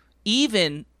culture,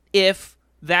 even if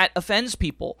that offends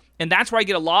people, and that's where I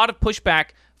get a lot of pushback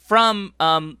from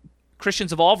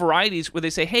Christians of all varieties, where they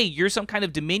say, hey, you're some kind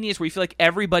of dominionist where you feel like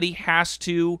everybody has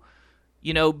to,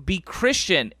 be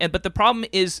Christian. But the problem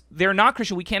is they're not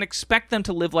Christian. We can't expect them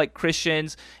to live like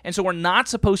Christians. And so we're not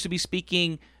supposed to be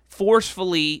speaking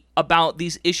forcefully about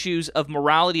these issues of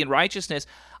morality and righteousness.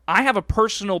 I have a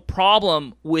personal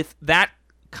problem with that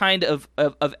kind of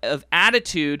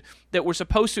attitude, that we're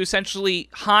supposed to essentially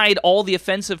hide all the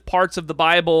offensive parts of the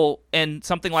Bible and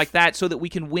something like that so that we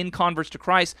can win converts to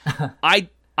Christ.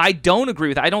 I don't agree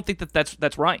with that. I don't think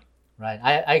that's right. Right.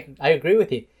 I agree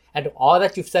with you. And all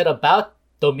that you've said about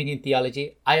dominion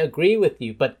theology, I agree with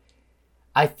you. But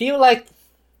I feel like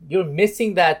you're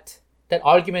missing that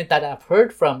argument that I've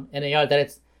heard from NAR, that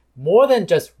it's more than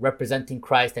just representing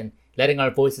Christ and letting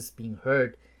our voices being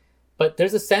heard. But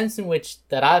there's a sense in which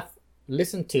that I've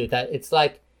listened to, that it's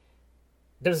like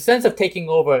there's a sense of taking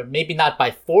over, maybe not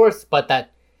by force, but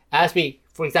that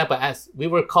for example, as we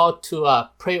were called to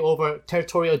pray over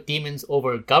territorial demons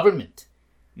over government,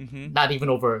 not even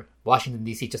over Washington,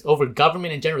 D.C., just over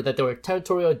government in general, that there were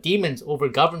territorial demons over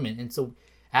government. And so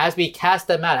as we cast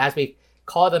them out, as we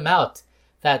call them out,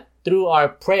 that through our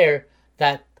prayer,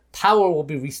 that power will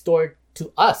be restored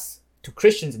to us, to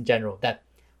Christians in general, that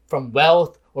from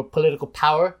wealth or political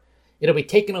power, it'll be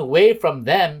taken away from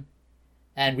them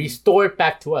and restored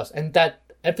back to us. And that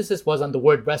emphasis was on the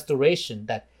word restoration,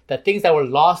 that things that were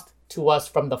lost to us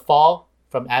from the fall,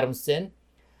 from Adam's sin,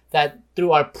 that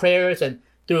through our prayers and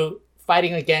through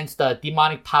fighting against the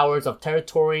demonic powers of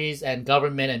territories and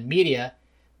government and media,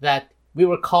 that we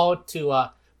were called to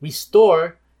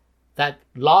restore that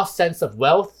lost sense of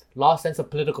wealth, lost sense of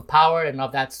political power and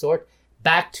of that sort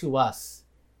back to us.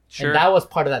 Sure. And that was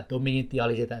part of that dominion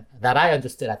theology that I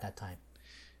understood at that time.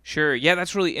 Sure. Yeah,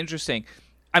 that's really interesting.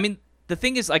 I mean, the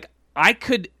thing is, I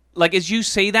could, as you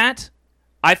say that,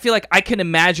 I feel like I can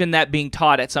imagine that being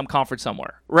taught at some conference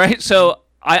somewhere, right? So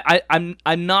I'm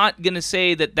not going to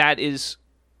say that is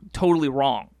totally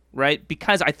wrong, right?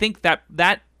 Because I think that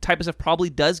type of stuff probably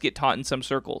does get taught in some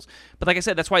circles. But like I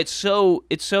said, that's why it's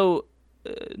so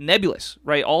nebulous,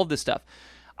 right? All of this stuff.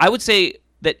 I would say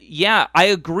that, yeah, I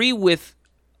agree with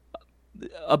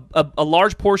a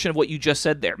large portion of what you just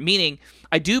said there, meaning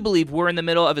I do believe we're in the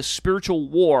middle of a spiritual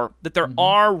war, that there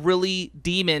are really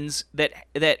demons that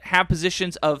have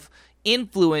positions of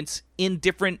influence in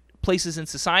different places in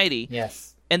society.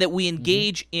 Yes. And that we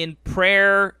engage in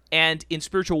prayer and in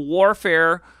spiritual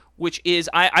warfare, which is,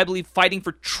 I believe, fighting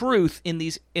for truth in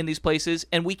these places,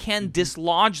 and we can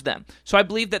dislodge them. So I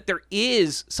believe that there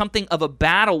is something of a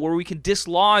battle where we can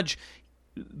dislodge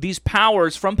these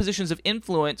powers from positions of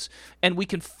influence, and we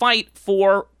can fight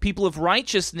for people of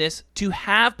righteousness to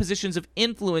have positions of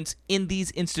influence in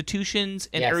these institutions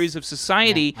and areas of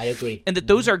society. Yeah, I agree. And that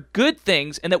those are good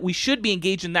things, and that we should be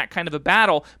engaged in that kind of a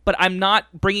battle, but I'm not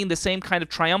bringing the same kind of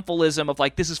triumphalism of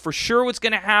like, this is for sure what's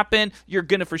going to happen, you're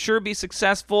going to for sure be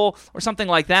successful, or something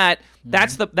like that.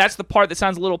 That's the part that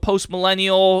sounds a little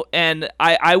post-millennial, and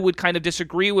I would kind of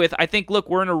disagree with. I think, look,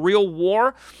 we're in a real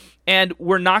war, and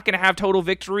we're not going to have total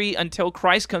victory until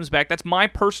Christ comes back. That's my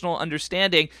personal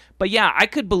understanding. But yeah, I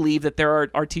could believe that there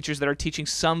are teachers that are teaching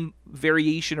some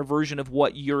variation or version of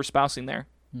what you're espousing there.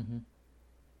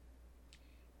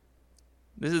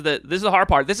 This is the hard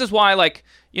part. This is why, like,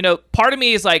 part of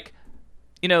me is like,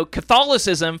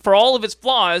 Catholicism, for all of its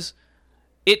flaws,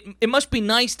 it must be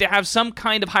nice to have some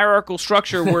kind of hierarchical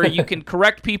structure where you can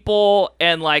correct people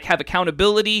and like have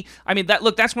accountability. I mean,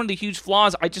 that's one of the huge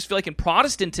flaws. I just feel like in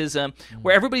Protestantism,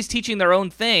 where everybody's teaching their own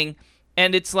thing,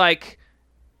 and it's like,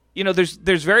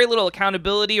 there's very little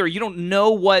accountability, or you don't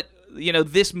know what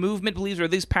this movement believes or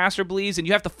this pastor believes, and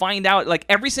you have to find out. Like,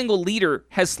 every single leader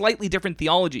has slightly different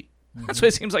theology. That's what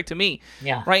it seems like to me.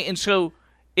 Yeah. Right. And so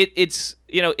it's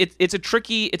a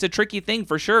tricky thing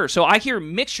for sure. So I hear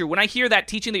mixture. When I hear that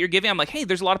teaching that you're giving, I'm like, hey,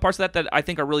 there's a lot of parts of that I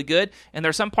think are really good, and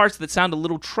there's some parts that sound a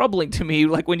little troubling to me,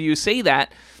 like when you say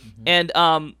that. And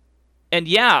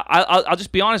yeah, I'll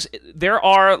just be honest. There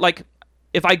are, like,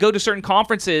 if I go to certain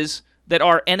conferences that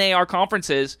are NAR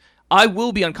conferences, I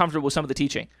will be uncomfortable with some of the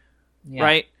teaching,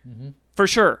 right? For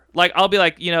sure. Like, I'll be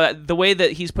like, the way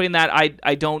that he's putting that,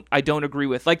 I don't agree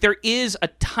with. Like, there is a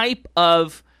type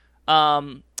of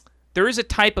Seven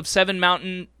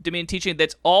Mountain Dominion teaching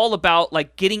that's all about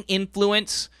like getting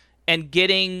influence and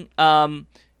getting, and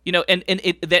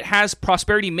it that has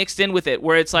prosperity mixed in with it,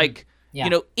 where it's like,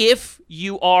 if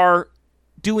you are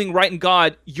doing right in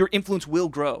God, your influence will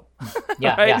grow.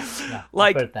 Right?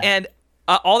 Like, and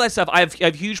all that stuff, I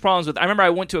have huge problems with. I remember I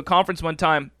went to a conference one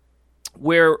time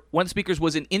where one of the speakers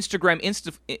was an Instagram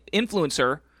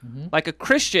influencer, like a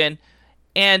Christian,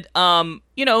 and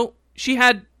she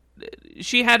had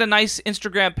a nice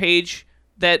Instagram page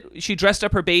that she dressed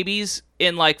up her babies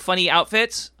in like funny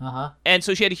outfits. And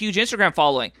so she had a huge Instagram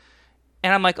following.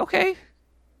 And I'm like, okay,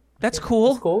 that's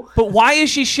cool. But why is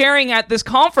she sharing at this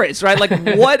conference, right? Like,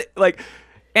 what, like,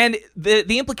 and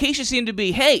the implication seemed to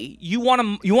be, hey, you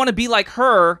want to be like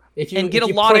her and get a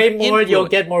lot of influence. More, you'll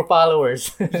get more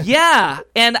followers. Yeah.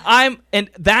 And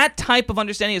that type of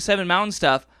understanding of Seven Mountain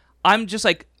stuff, I'm just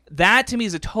like, that to me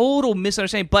is a total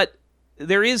misunderstanding. But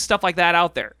there is stuff like that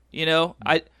out there,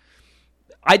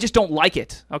 I just don't like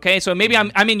it. Okay, so maybe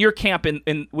I'm in your camp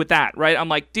in with that, right? I'm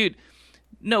like, dude,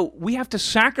 no, we have to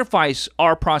sacrifice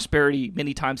our prosperity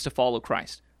many times to follow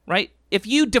Christ, right? If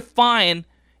you define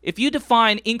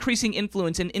increasing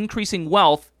influence and increasing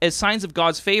wealth as signs of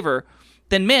God's favor,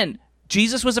 then man,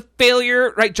 Jesus was a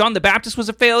failure, right? John the Baptist was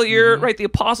a failure, right? The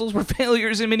apostles were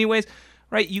failures in many ways,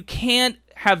 right? You can't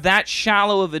have that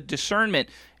shallow of a discernment.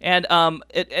 And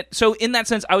so in that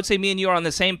sense, I would say me and you are on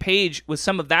the same page with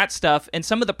some of that stuff and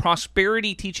some of the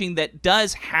prosperity teaching that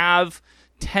does have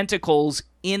tentacles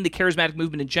in the charismatic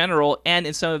movement in general and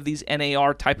in some of these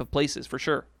NAR type of places, for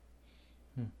sure.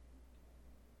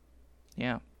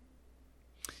 Yeah.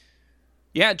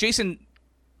 Yeah, Jason,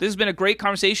 this has been a great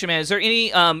conversation, man. Is there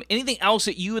anything else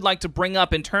that you would like to bring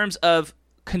up in terms of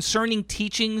concerning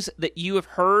teachings that you have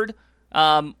heard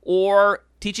or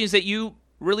teachings that you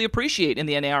really appreciate in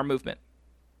the NAR movement?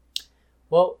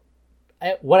 Well,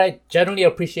 what I generally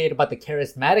appreciate about the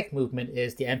charismatic movement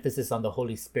is the emphasis on the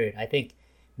Holy Spirit. I think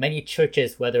many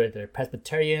churches, whether they're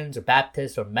Presbyterians or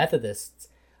Baptists or Methodists,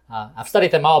 I've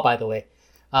studied them all, by the way,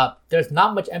 there's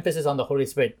not much emphasis on the Holy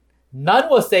Spirit. None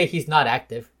will say he's not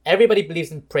active. Everybody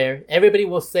believes in prayer. Everybody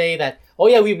will say that, oh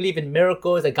yeah, we believe in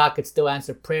miracles, that God could still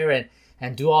answer prayer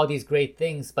and do all these great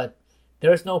things, but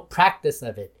there's no practice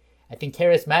of it. I think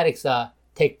charismatics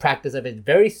take practice of it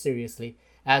very seriously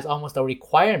as almost a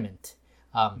requirement.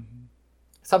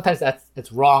 Sometimes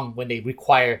it's wrong when they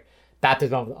require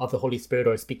baptism of the Holy Spirit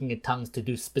or speaking in tongues to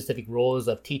do specific roles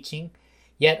of teaching.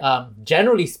 Yet,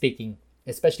 generally speaking,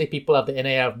 especially people of the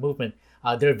NAR movement,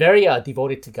 they're very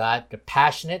devoted to God. They're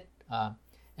passionate,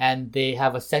 and they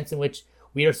have a sense in which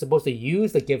we are supposed to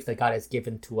use the gifts that God has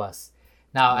given to us.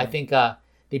 Now, I think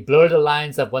they blur the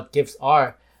lines of what gifts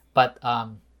are, but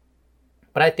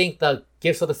I think the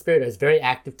gifts of the Spirit is very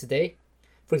active today.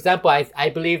 For example, I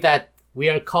believe that we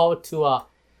are called to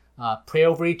pray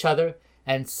over each other,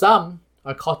 and some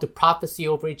are called to prophecy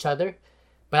over each other.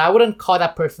 But I wouldn't call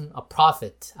that person a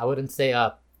prophet. I wouldn't say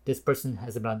this person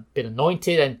has been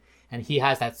anointed and he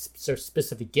has that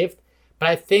specific gift. But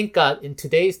I think in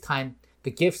today's time, the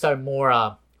gifts are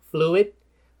more fluid.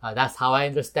 That's how I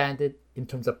understand it in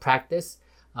terms of practice.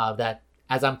 That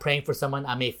as I'm praying for someone,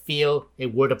 I may feel a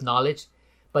word of knowledge,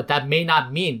 but that may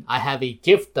not mean I have a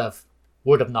gift of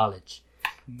word of knowledge.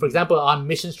 For example, on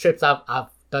mission trips, I've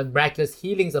done miraculous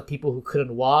healings of people who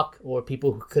couldn't walk or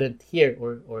people who couldn't hear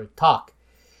or talk.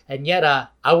 And yet,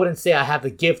 I wouldn't say I have the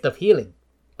gift of healing.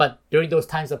 But during those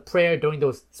times of prayer, during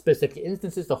those specific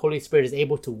instances, the Holy Spirit is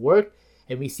able to work,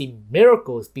 and we see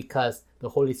miracles because the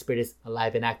Holy Spirit is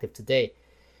alive and active today.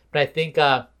 But I think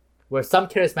where some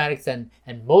charismatics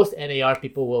and most NAR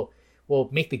people will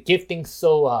make the gifting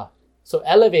so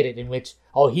elevated, in which,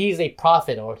 oh, he's a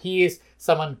prophet or he is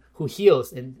someone who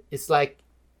heals. And it's like,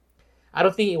 I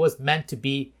don't think it was meant to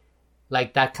be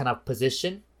like that kind of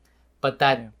position, but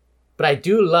I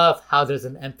do love how there's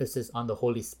an emphasis on the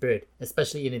Holy Spirit,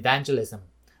 especially in evangelism.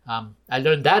 I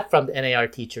learned that from the NAR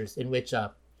teachers, in which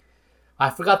I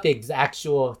forgot the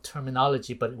actual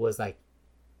terminology, but it was like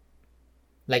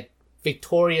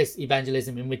victorious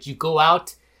evangelism, in which you go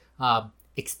out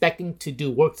expecting to do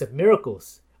works of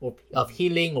miracles or of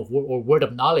healing or word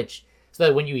of knowledge, so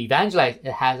that when you evangelize,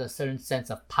 it has a certain sense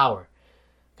of power.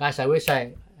 Gosh, I wish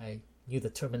I knew the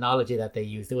terminology that they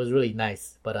used. It was really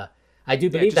nice, but I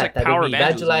do believe that when we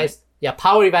evangelize, right?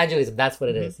 Power evangelism, that's what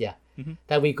it is. Yeah,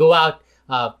 that we go out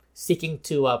seeking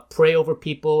to pray over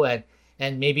people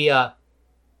and maybe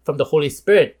from the Holy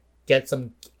Spirit get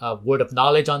some word of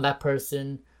knowledge on that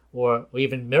person, or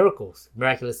even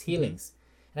miraculous healings.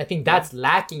 And I think that's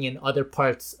lacking in other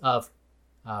parts of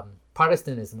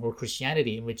Protestantism or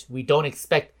Christianity, in which we don't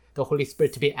expect the Holy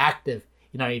Spirit to be active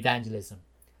in our evangelism.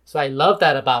 So I love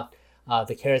that about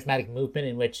the charismatic movement,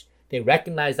 in which they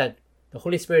recognize that the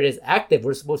Holy Spirit is active.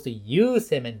 We're supposed to use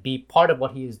him and be part of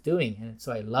what he is doing. And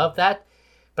so I love that.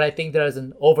 But I think there's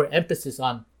an overemphasis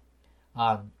on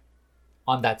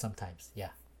that sometimes.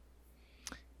 Yeah.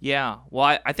 Yeah.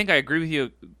 Well, I think I agree with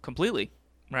you completely,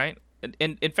 right?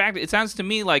 And in fact, it sounds to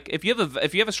me like if you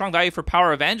have a strong value for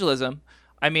power evangelism,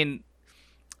 I mean,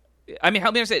 help me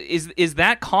understand, is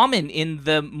that common in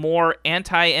the more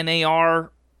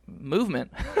anti-NAR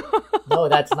movement? No,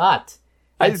 that's not.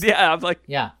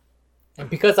 Yeah. And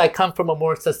because I come from a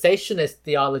more cessationist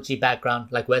theology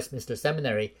background, like Westminster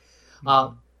Seminary,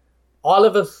 all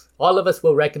of us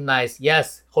will recognize,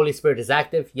 yes, Holy Spirit is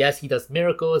active. Yes, he does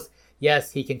miracles.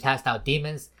 Yes, he can cast out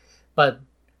demons. But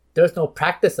there's no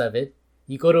practice of it.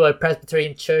 You go to a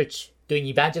Presbyterian church doing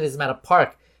evangelism at a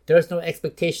park, there's no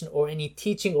expectation or any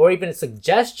teaching or even a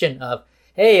suggestion of,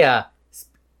 hey,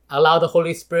 allow the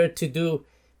Holy Spirit to do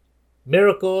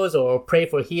miracles or pray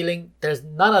for healing. There's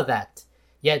none of that.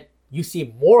 Yet you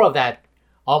see more of that,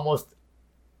 almost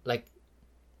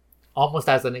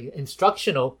as an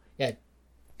instructional. Yeah,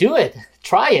 do it,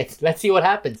 try it, let's see what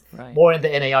happens. Right. More in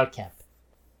the NAR camp.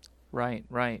 Right.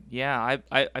 Yeah,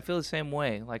 I feel the same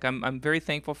way. Like I'm very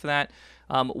thankful for that.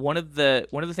 One of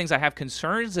the things I have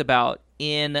concerns about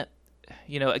in,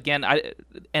 again,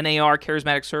 NAR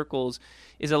charismatic circles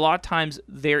is a lot of times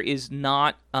there's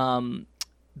not an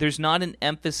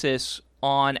emphasis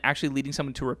on actually leading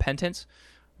someone to repentance.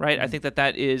 Right, I think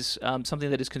that is something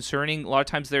that is concerning. A lot of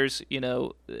times there's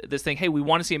this thing, hey, we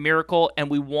want to see a miracle, and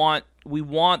we want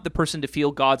the person to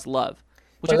feel God's love.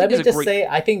 But let me just say,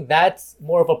 I think that's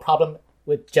more of a problem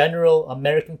with general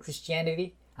American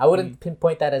Christianity. I wouldn't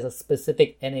pinpoint that as a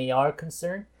specific NAR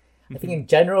concern. I think in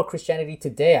general Christianity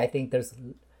today, I think there's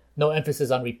no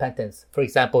emphasis on repentance. For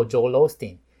example, Joel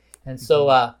Osteen. And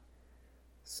so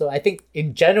so I think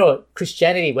in general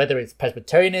Christianity, whether it's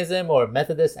Presbyterianism or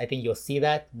Methodist, I think you'll see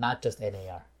that, not just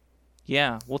NAR.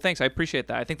 Yeah, well, thanks. I appreciate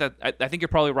that. I think you're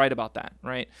probably right about that,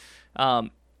 right?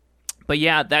 But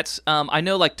yeah, that's I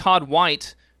know, like Todd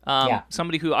White,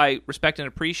 somebody who I respect and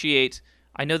appreciate.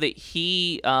 I know that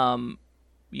he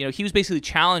was basically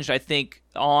challenged, I think,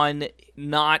 on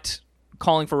not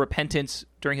calling for repentance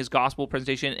during his gospel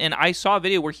presentation. And I saw a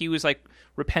video where he was like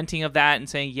repenting of that and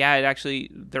saying, yeah,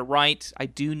 they're right. I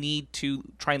do need to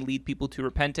try and lead people to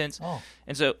repentance. Oh.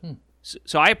 And so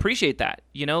I appreciate that.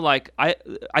 I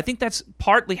think that's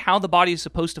partly how the body is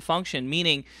supposed to function,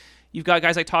 meaning you've got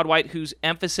guys like Todd White whose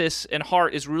emphasis and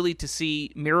heart is really to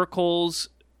see miracles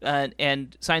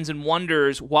and signs and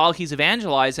wonders while he's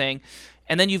evangelizing.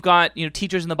 And then you've got,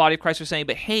 teachers in the body of Christ are saying,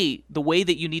 but hey, the way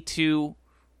that you need to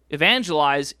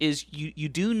evangelize is you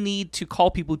do need to call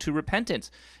people to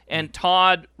repentance. And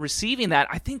Todd receiving that,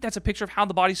 I think that's a picture of how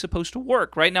the body's supposed to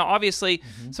work. Right now, obviously,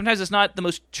 sometimes it's not the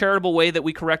most charitable way that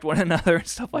we correct one another and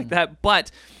stuff like that.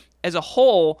 But as a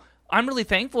whole, I'm really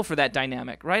thankful for that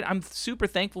dynamic, right? I'm super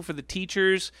thankful for the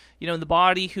teachers, in the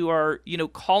body who are,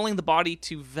 calling the body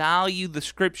to value the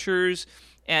scriptures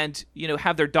and,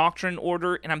 have their doctrine in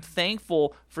order. And I'm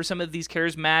thankful for some of these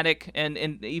charismatic and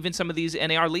even some of these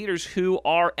NAR leaders who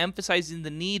are emphasizing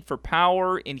the need for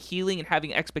power and healing and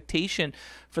having expectation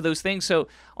for those things. So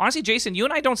honestly, Jason, you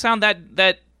and I don't sound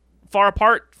that far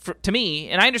apart to me,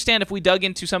 and I understand if we dug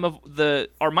into some of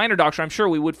our minor doctrine, I'm sure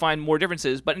we would find more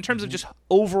differences, but in terms of just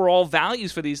overall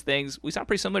values for these things, we sound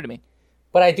pretty similar to me.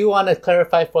 But I do want to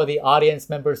clarify for the audience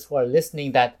members who are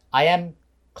listening that I am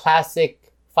classic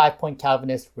 5-point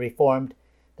Calvinist, Reformed,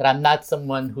 that I'm not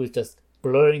someone who's just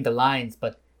blurring the lines,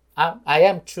 but I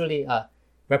am truly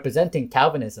representing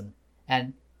Calvinism,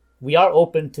 and we are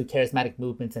open to charismatic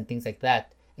movements and things like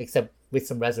that, except with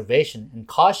some reservation and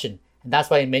caution. And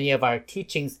that's why in many of our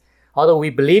teachings, although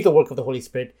we believe the work of the Holy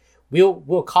Spirit,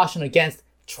 we'll caution against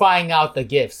trying out the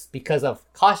gifts because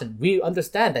of caution. We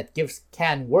understand that gifts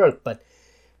can work, but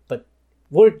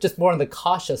we're just more on the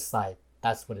cautious side.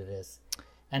 That's what it is.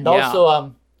 And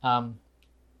also,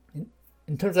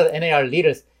 in terms of the NAR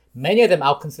leaders, many of them,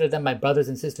 I'll consider them my brothers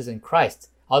and sisters in Christ.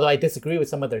 Although I disagree with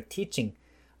some of their teaching,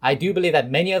 I do believe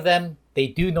that many of them, they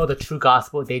do know the true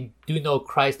gospel. They do know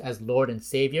Christ as Lord and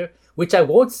Savior, which I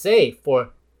won't say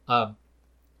for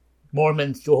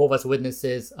Mormons, Jehovah's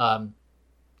Witnesses.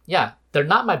 They're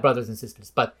not my brothers and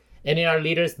sisters. But NAR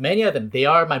leaders, many of them, they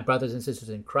are my brothers and sisters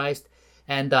in Christ.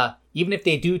 And even if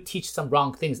they do teach some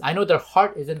wrong things, I know their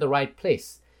heart is in the right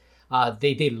place.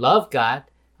 They love God.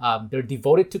 They're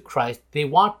devoted to Christ. They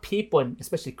want people, and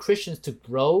especially Christians, to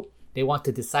grow. They want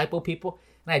to disciple people.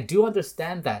 And I do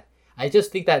understand that. I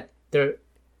just think that their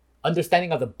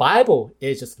understanding of the Bible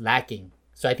is just lacking.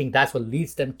 So I think that's what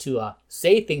leads them to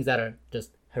say things that are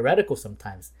just heretical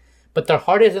sometimes. But their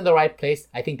heart is in the right place.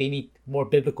 I think they need more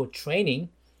biblical training,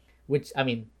 which,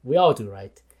 we all do,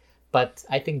 right? But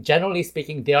I think generally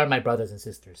speaking, they are my brothers and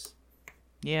sisters.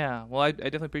 Yeah, well, I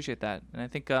definitely appreciate that. And I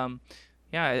think,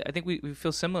 I think we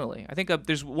feel similarly. I think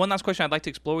there's one last question I'd like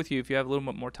to explore with you if you have a little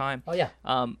bit more time. Oh, yeah.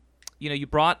 You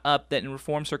brought up that in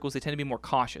Reformed circles, they tend to be more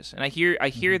cautious. And I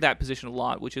hear that position a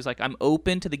lot, which is like, I'm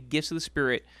open to the gifts of the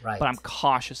Spirit, right, but I'm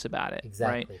cautious about it.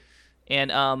 Exactly. Right?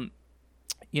 And,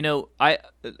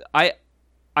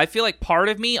 I feel like part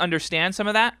of me understands some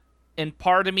of that, and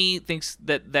part of me thinks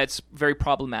that that's very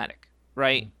problematic,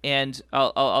 right? And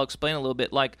I'll explain a little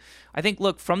bit. Like, I think,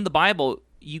 look, from the Bible,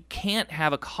 you can't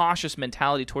have a cautious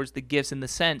mentality towards the gifts in the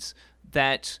sense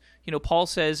that, Paul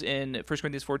says in 1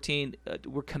 Corinthians 14,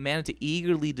 we're commanded to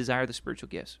eagerly desire the spiritual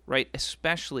gifts, right?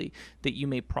 Especially that you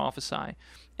may prophesy.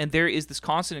 And there is this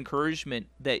constant encouragement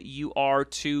that you are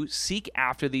to seek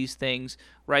after these things,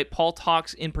 right? Paul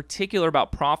talks in particular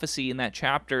about prophecy in that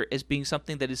chapter as being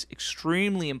something that is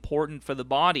extremely important for the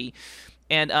body.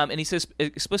 And he says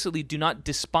explicitly, do not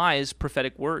despise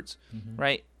prophetic words,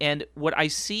 right? And what I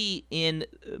see in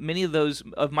many of those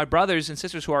of my brothers and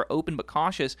sisters who are open but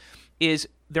cautious is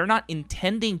they're not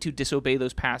intending to disobey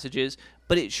those passages,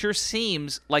 but it sure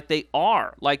seems like they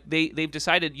are. Like they've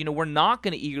decided, we're not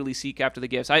going to eagerly seek after the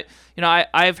gifts.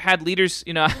 I've had leaders,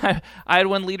 I had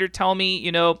one leader tell me,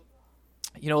 a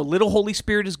little Holy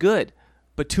Spirit is good,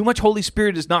 but too much Holy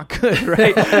Spirit is not good,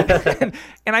 right?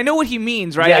 and I know what he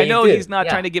means, right? Yeah, I know he's not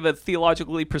Yeah. trying to give a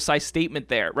theologically precise statement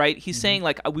there, right? He's saying,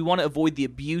 like, we want to avoid the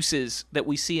abuses that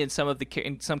we see in some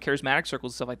charismatic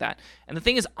circles and stuff like that. And the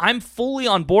thing is, I'm fully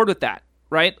on board with that,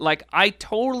 right? Like, I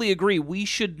totally agree. We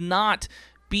should not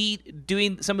be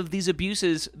doing some of these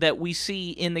abuses that we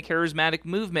see in the charismatic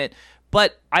movement.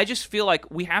 But I just feel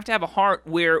like we have to have a heart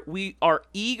where we are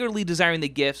eagerly desiring the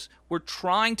gifts. We're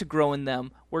trying to grow in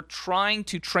them. We're trying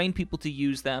to train people to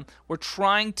use them. We're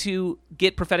trying to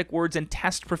get prophetic words and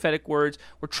test prophetic words.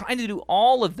 We're trying to do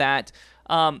all of that.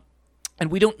 And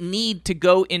we don't need to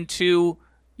go into,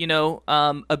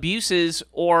 abuses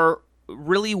or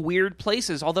really weird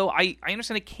places. Although I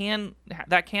understand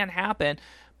that can happen.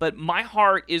 But my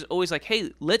heart is always like,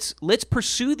 hey, let's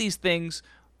pursue these things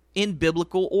in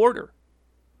biblical order.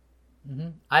 Mm-hmm.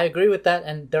 I agree with that,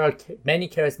 and there are many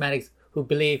charismatics who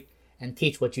believe and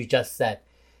teach what you just said.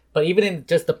 But even in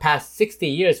just the past 60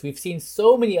 years, we've seen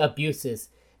so many abuses,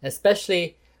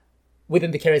 especially within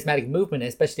the charismatic movement,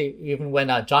 especially even when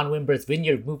John Wimber's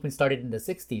Vineyard movement started in the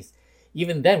 60s.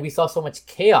 Even then, we saw so much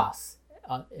chaos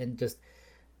and just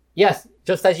Yes,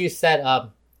 just as you said,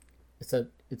 it's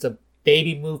a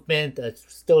baby movement,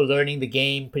 still learning the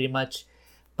game pretty much,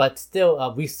 but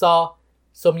still we saw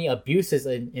so many abuses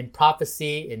in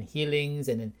prophecy, in healings,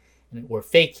 and or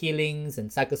fake healings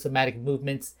and psychosomatic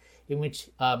movements, in which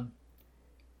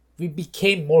we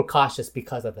became more cautious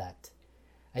because of that.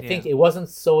 I think it wasn't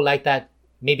so like that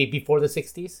maybe before the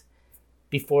 60s,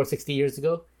 before 60 years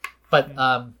ago, but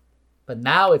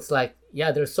now it's like,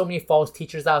 there's so many false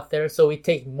teachers out there, so we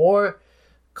take more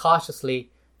cautiously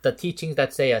the teachings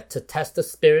that say to test the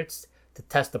spirits, to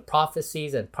test the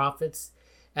prophecies and prophets,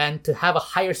 and to have a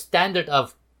higher standard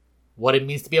of what it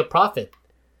means to be a prophet.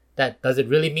 That does it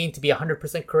really mean to be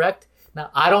 100% correct? Now,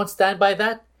 I don't stand by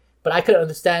that, but I could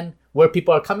understand where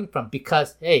people are coming from,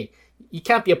 because, hey, you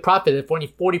can't be a prophet if only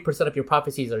 40% of your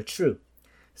prophecies are true.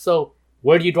 So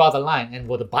where do you draw the line? And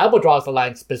the Bible draws the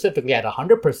line specifically at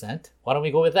 100%. Why don't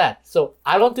we go with that? So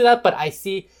I don't do that, but I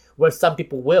see where some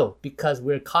people will, because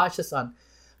we're cautious on,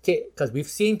 because we've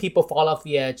seen people fall off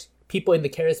the edge, people in the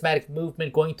charismatic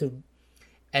movement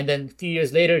and then a few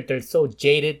years later, they're so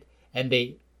jaded and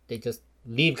they just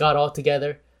leave God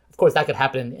altogether. Of course, that could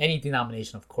happen in any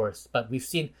denomination, of course, but we've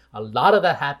seen a lot of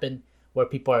that happen where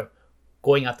people are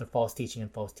going after false teaching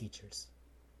and false teachers.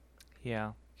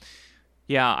 Yeah.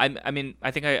 I mean,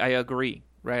 I think I agree,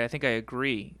 right? I think I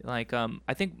agree. Like,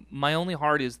 I think my only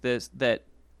heart is this, that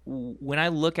when I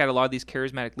look at a lot of these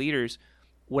charismatic leaders,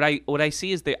 what I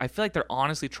see is I feel like they're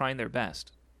honestly trying their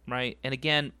best, right? And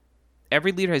again,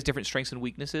 every leader has different strengths and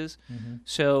weaknesses. Mm-hmm.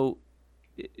 So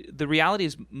the reality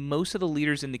is most of the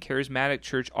leaders in the charismatic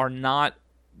church are not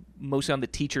mostly on the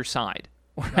teacher side,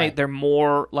 right? They're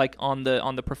more like on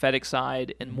the prophetic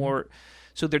side and more,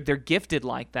 so they're gifted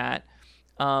like that.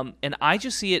 And I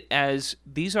just see it as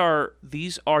these are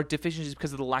deficiencies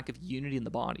because of the lack of unity in the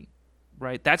body,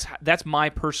 right? That's my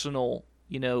personal,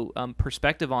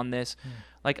 perspective on this.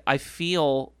 Like, I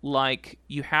feel like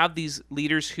you have these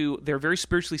leaders who they're very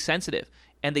spiritually sensitive,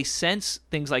 and they sense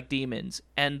things like demons,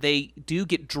 and they do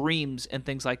get dreams and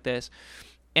things like this.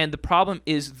 And the problem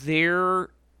is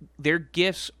their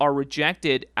gifts are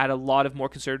rejected at a lot of more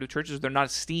conservative churches. They're not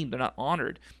esteemed. They're not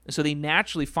honored. And so they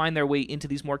naturally find their way into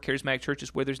these more charismatic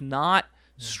churches where there's not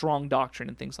strong doctrine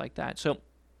and things like that. So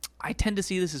I tend to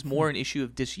see this as more an issue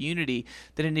of disunity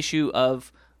than an issue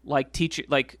of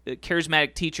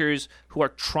charismatic teachers who are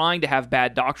trying to have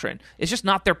bad doctrine. It's just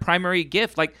not their primary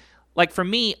gift. Like for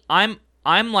me, I'm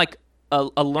like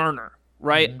a learner,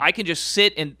 right? Mm-hmm. I can just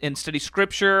sit and study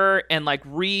scripture and like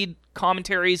read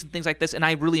commentaries and things like this, and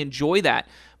I really enjoy that.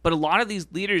 But a lot of these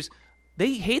leaders,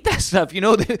 they hate that stuff.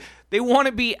 They want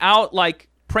to be out like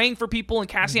praying for people and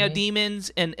casting out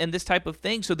demons and this type of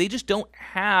thing. So they just don't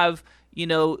have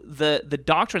the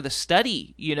doctrine, the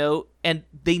study, and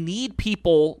they need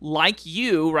people like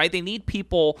you, right? They need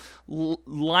people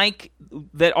like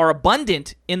that are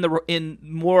abundant in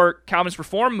more Calvinist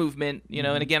Reform movement,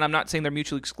 and again, I'm not saying they're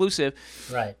mutually exclusive.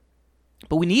 Right.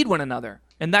 But we need one another.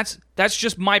 And that's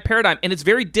just my paradigm. And it's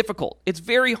very difficult. It's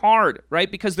very hard, right?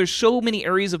 Because there's so many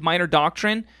areas of minor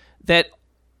doctrine that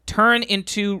turn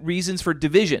into reasons for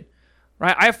division.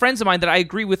 Right? I have friends of mine that I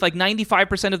agree with like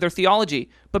 95% of their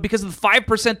theology, but because of the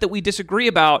 5% that we disagree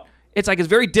about, it's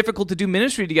very difficult to do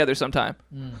ministry together sometime.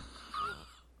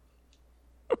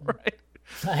 Right?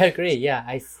 I agree. Yeah,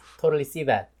 I totally see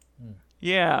that.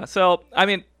 Yeah. So, I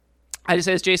mean, I just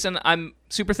say this, Jason, I'm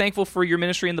super thankful for your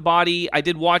ministry in the body. I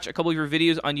did watch a couple of your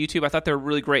videos on YouTube. I thought they were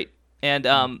really great. And,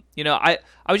 I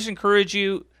would just encourage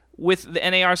you with the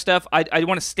NAR stuff. I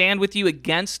want to stand with you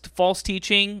against false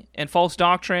teaching and false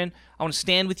doctrine. I want to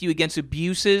stand with you against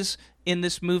abuses in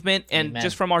this movement. And Amen.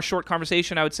 Just from our short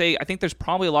conversation, I would say I think there's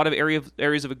probably a lot of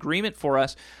areas of agreement for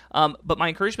us. But my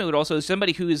encouragement would also, as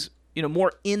somebody who is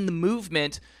more in the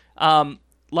movement,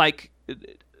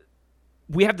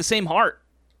 we have the same heart,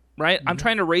 right? Mm-hmm. I'm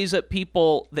trying to raise up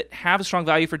people that have a strong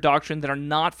value for doctrine, that are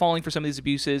not falling for some of these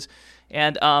abuses.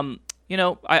 And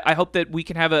I hope that we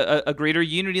can have a greater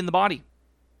unity in the body.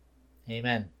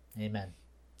 Amen. Amen.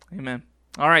 Amen.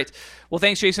 All right. Well,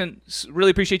 thanks, Jason.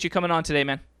 Really appreciate you coming on today,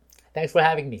 man. Thanks for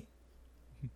having me.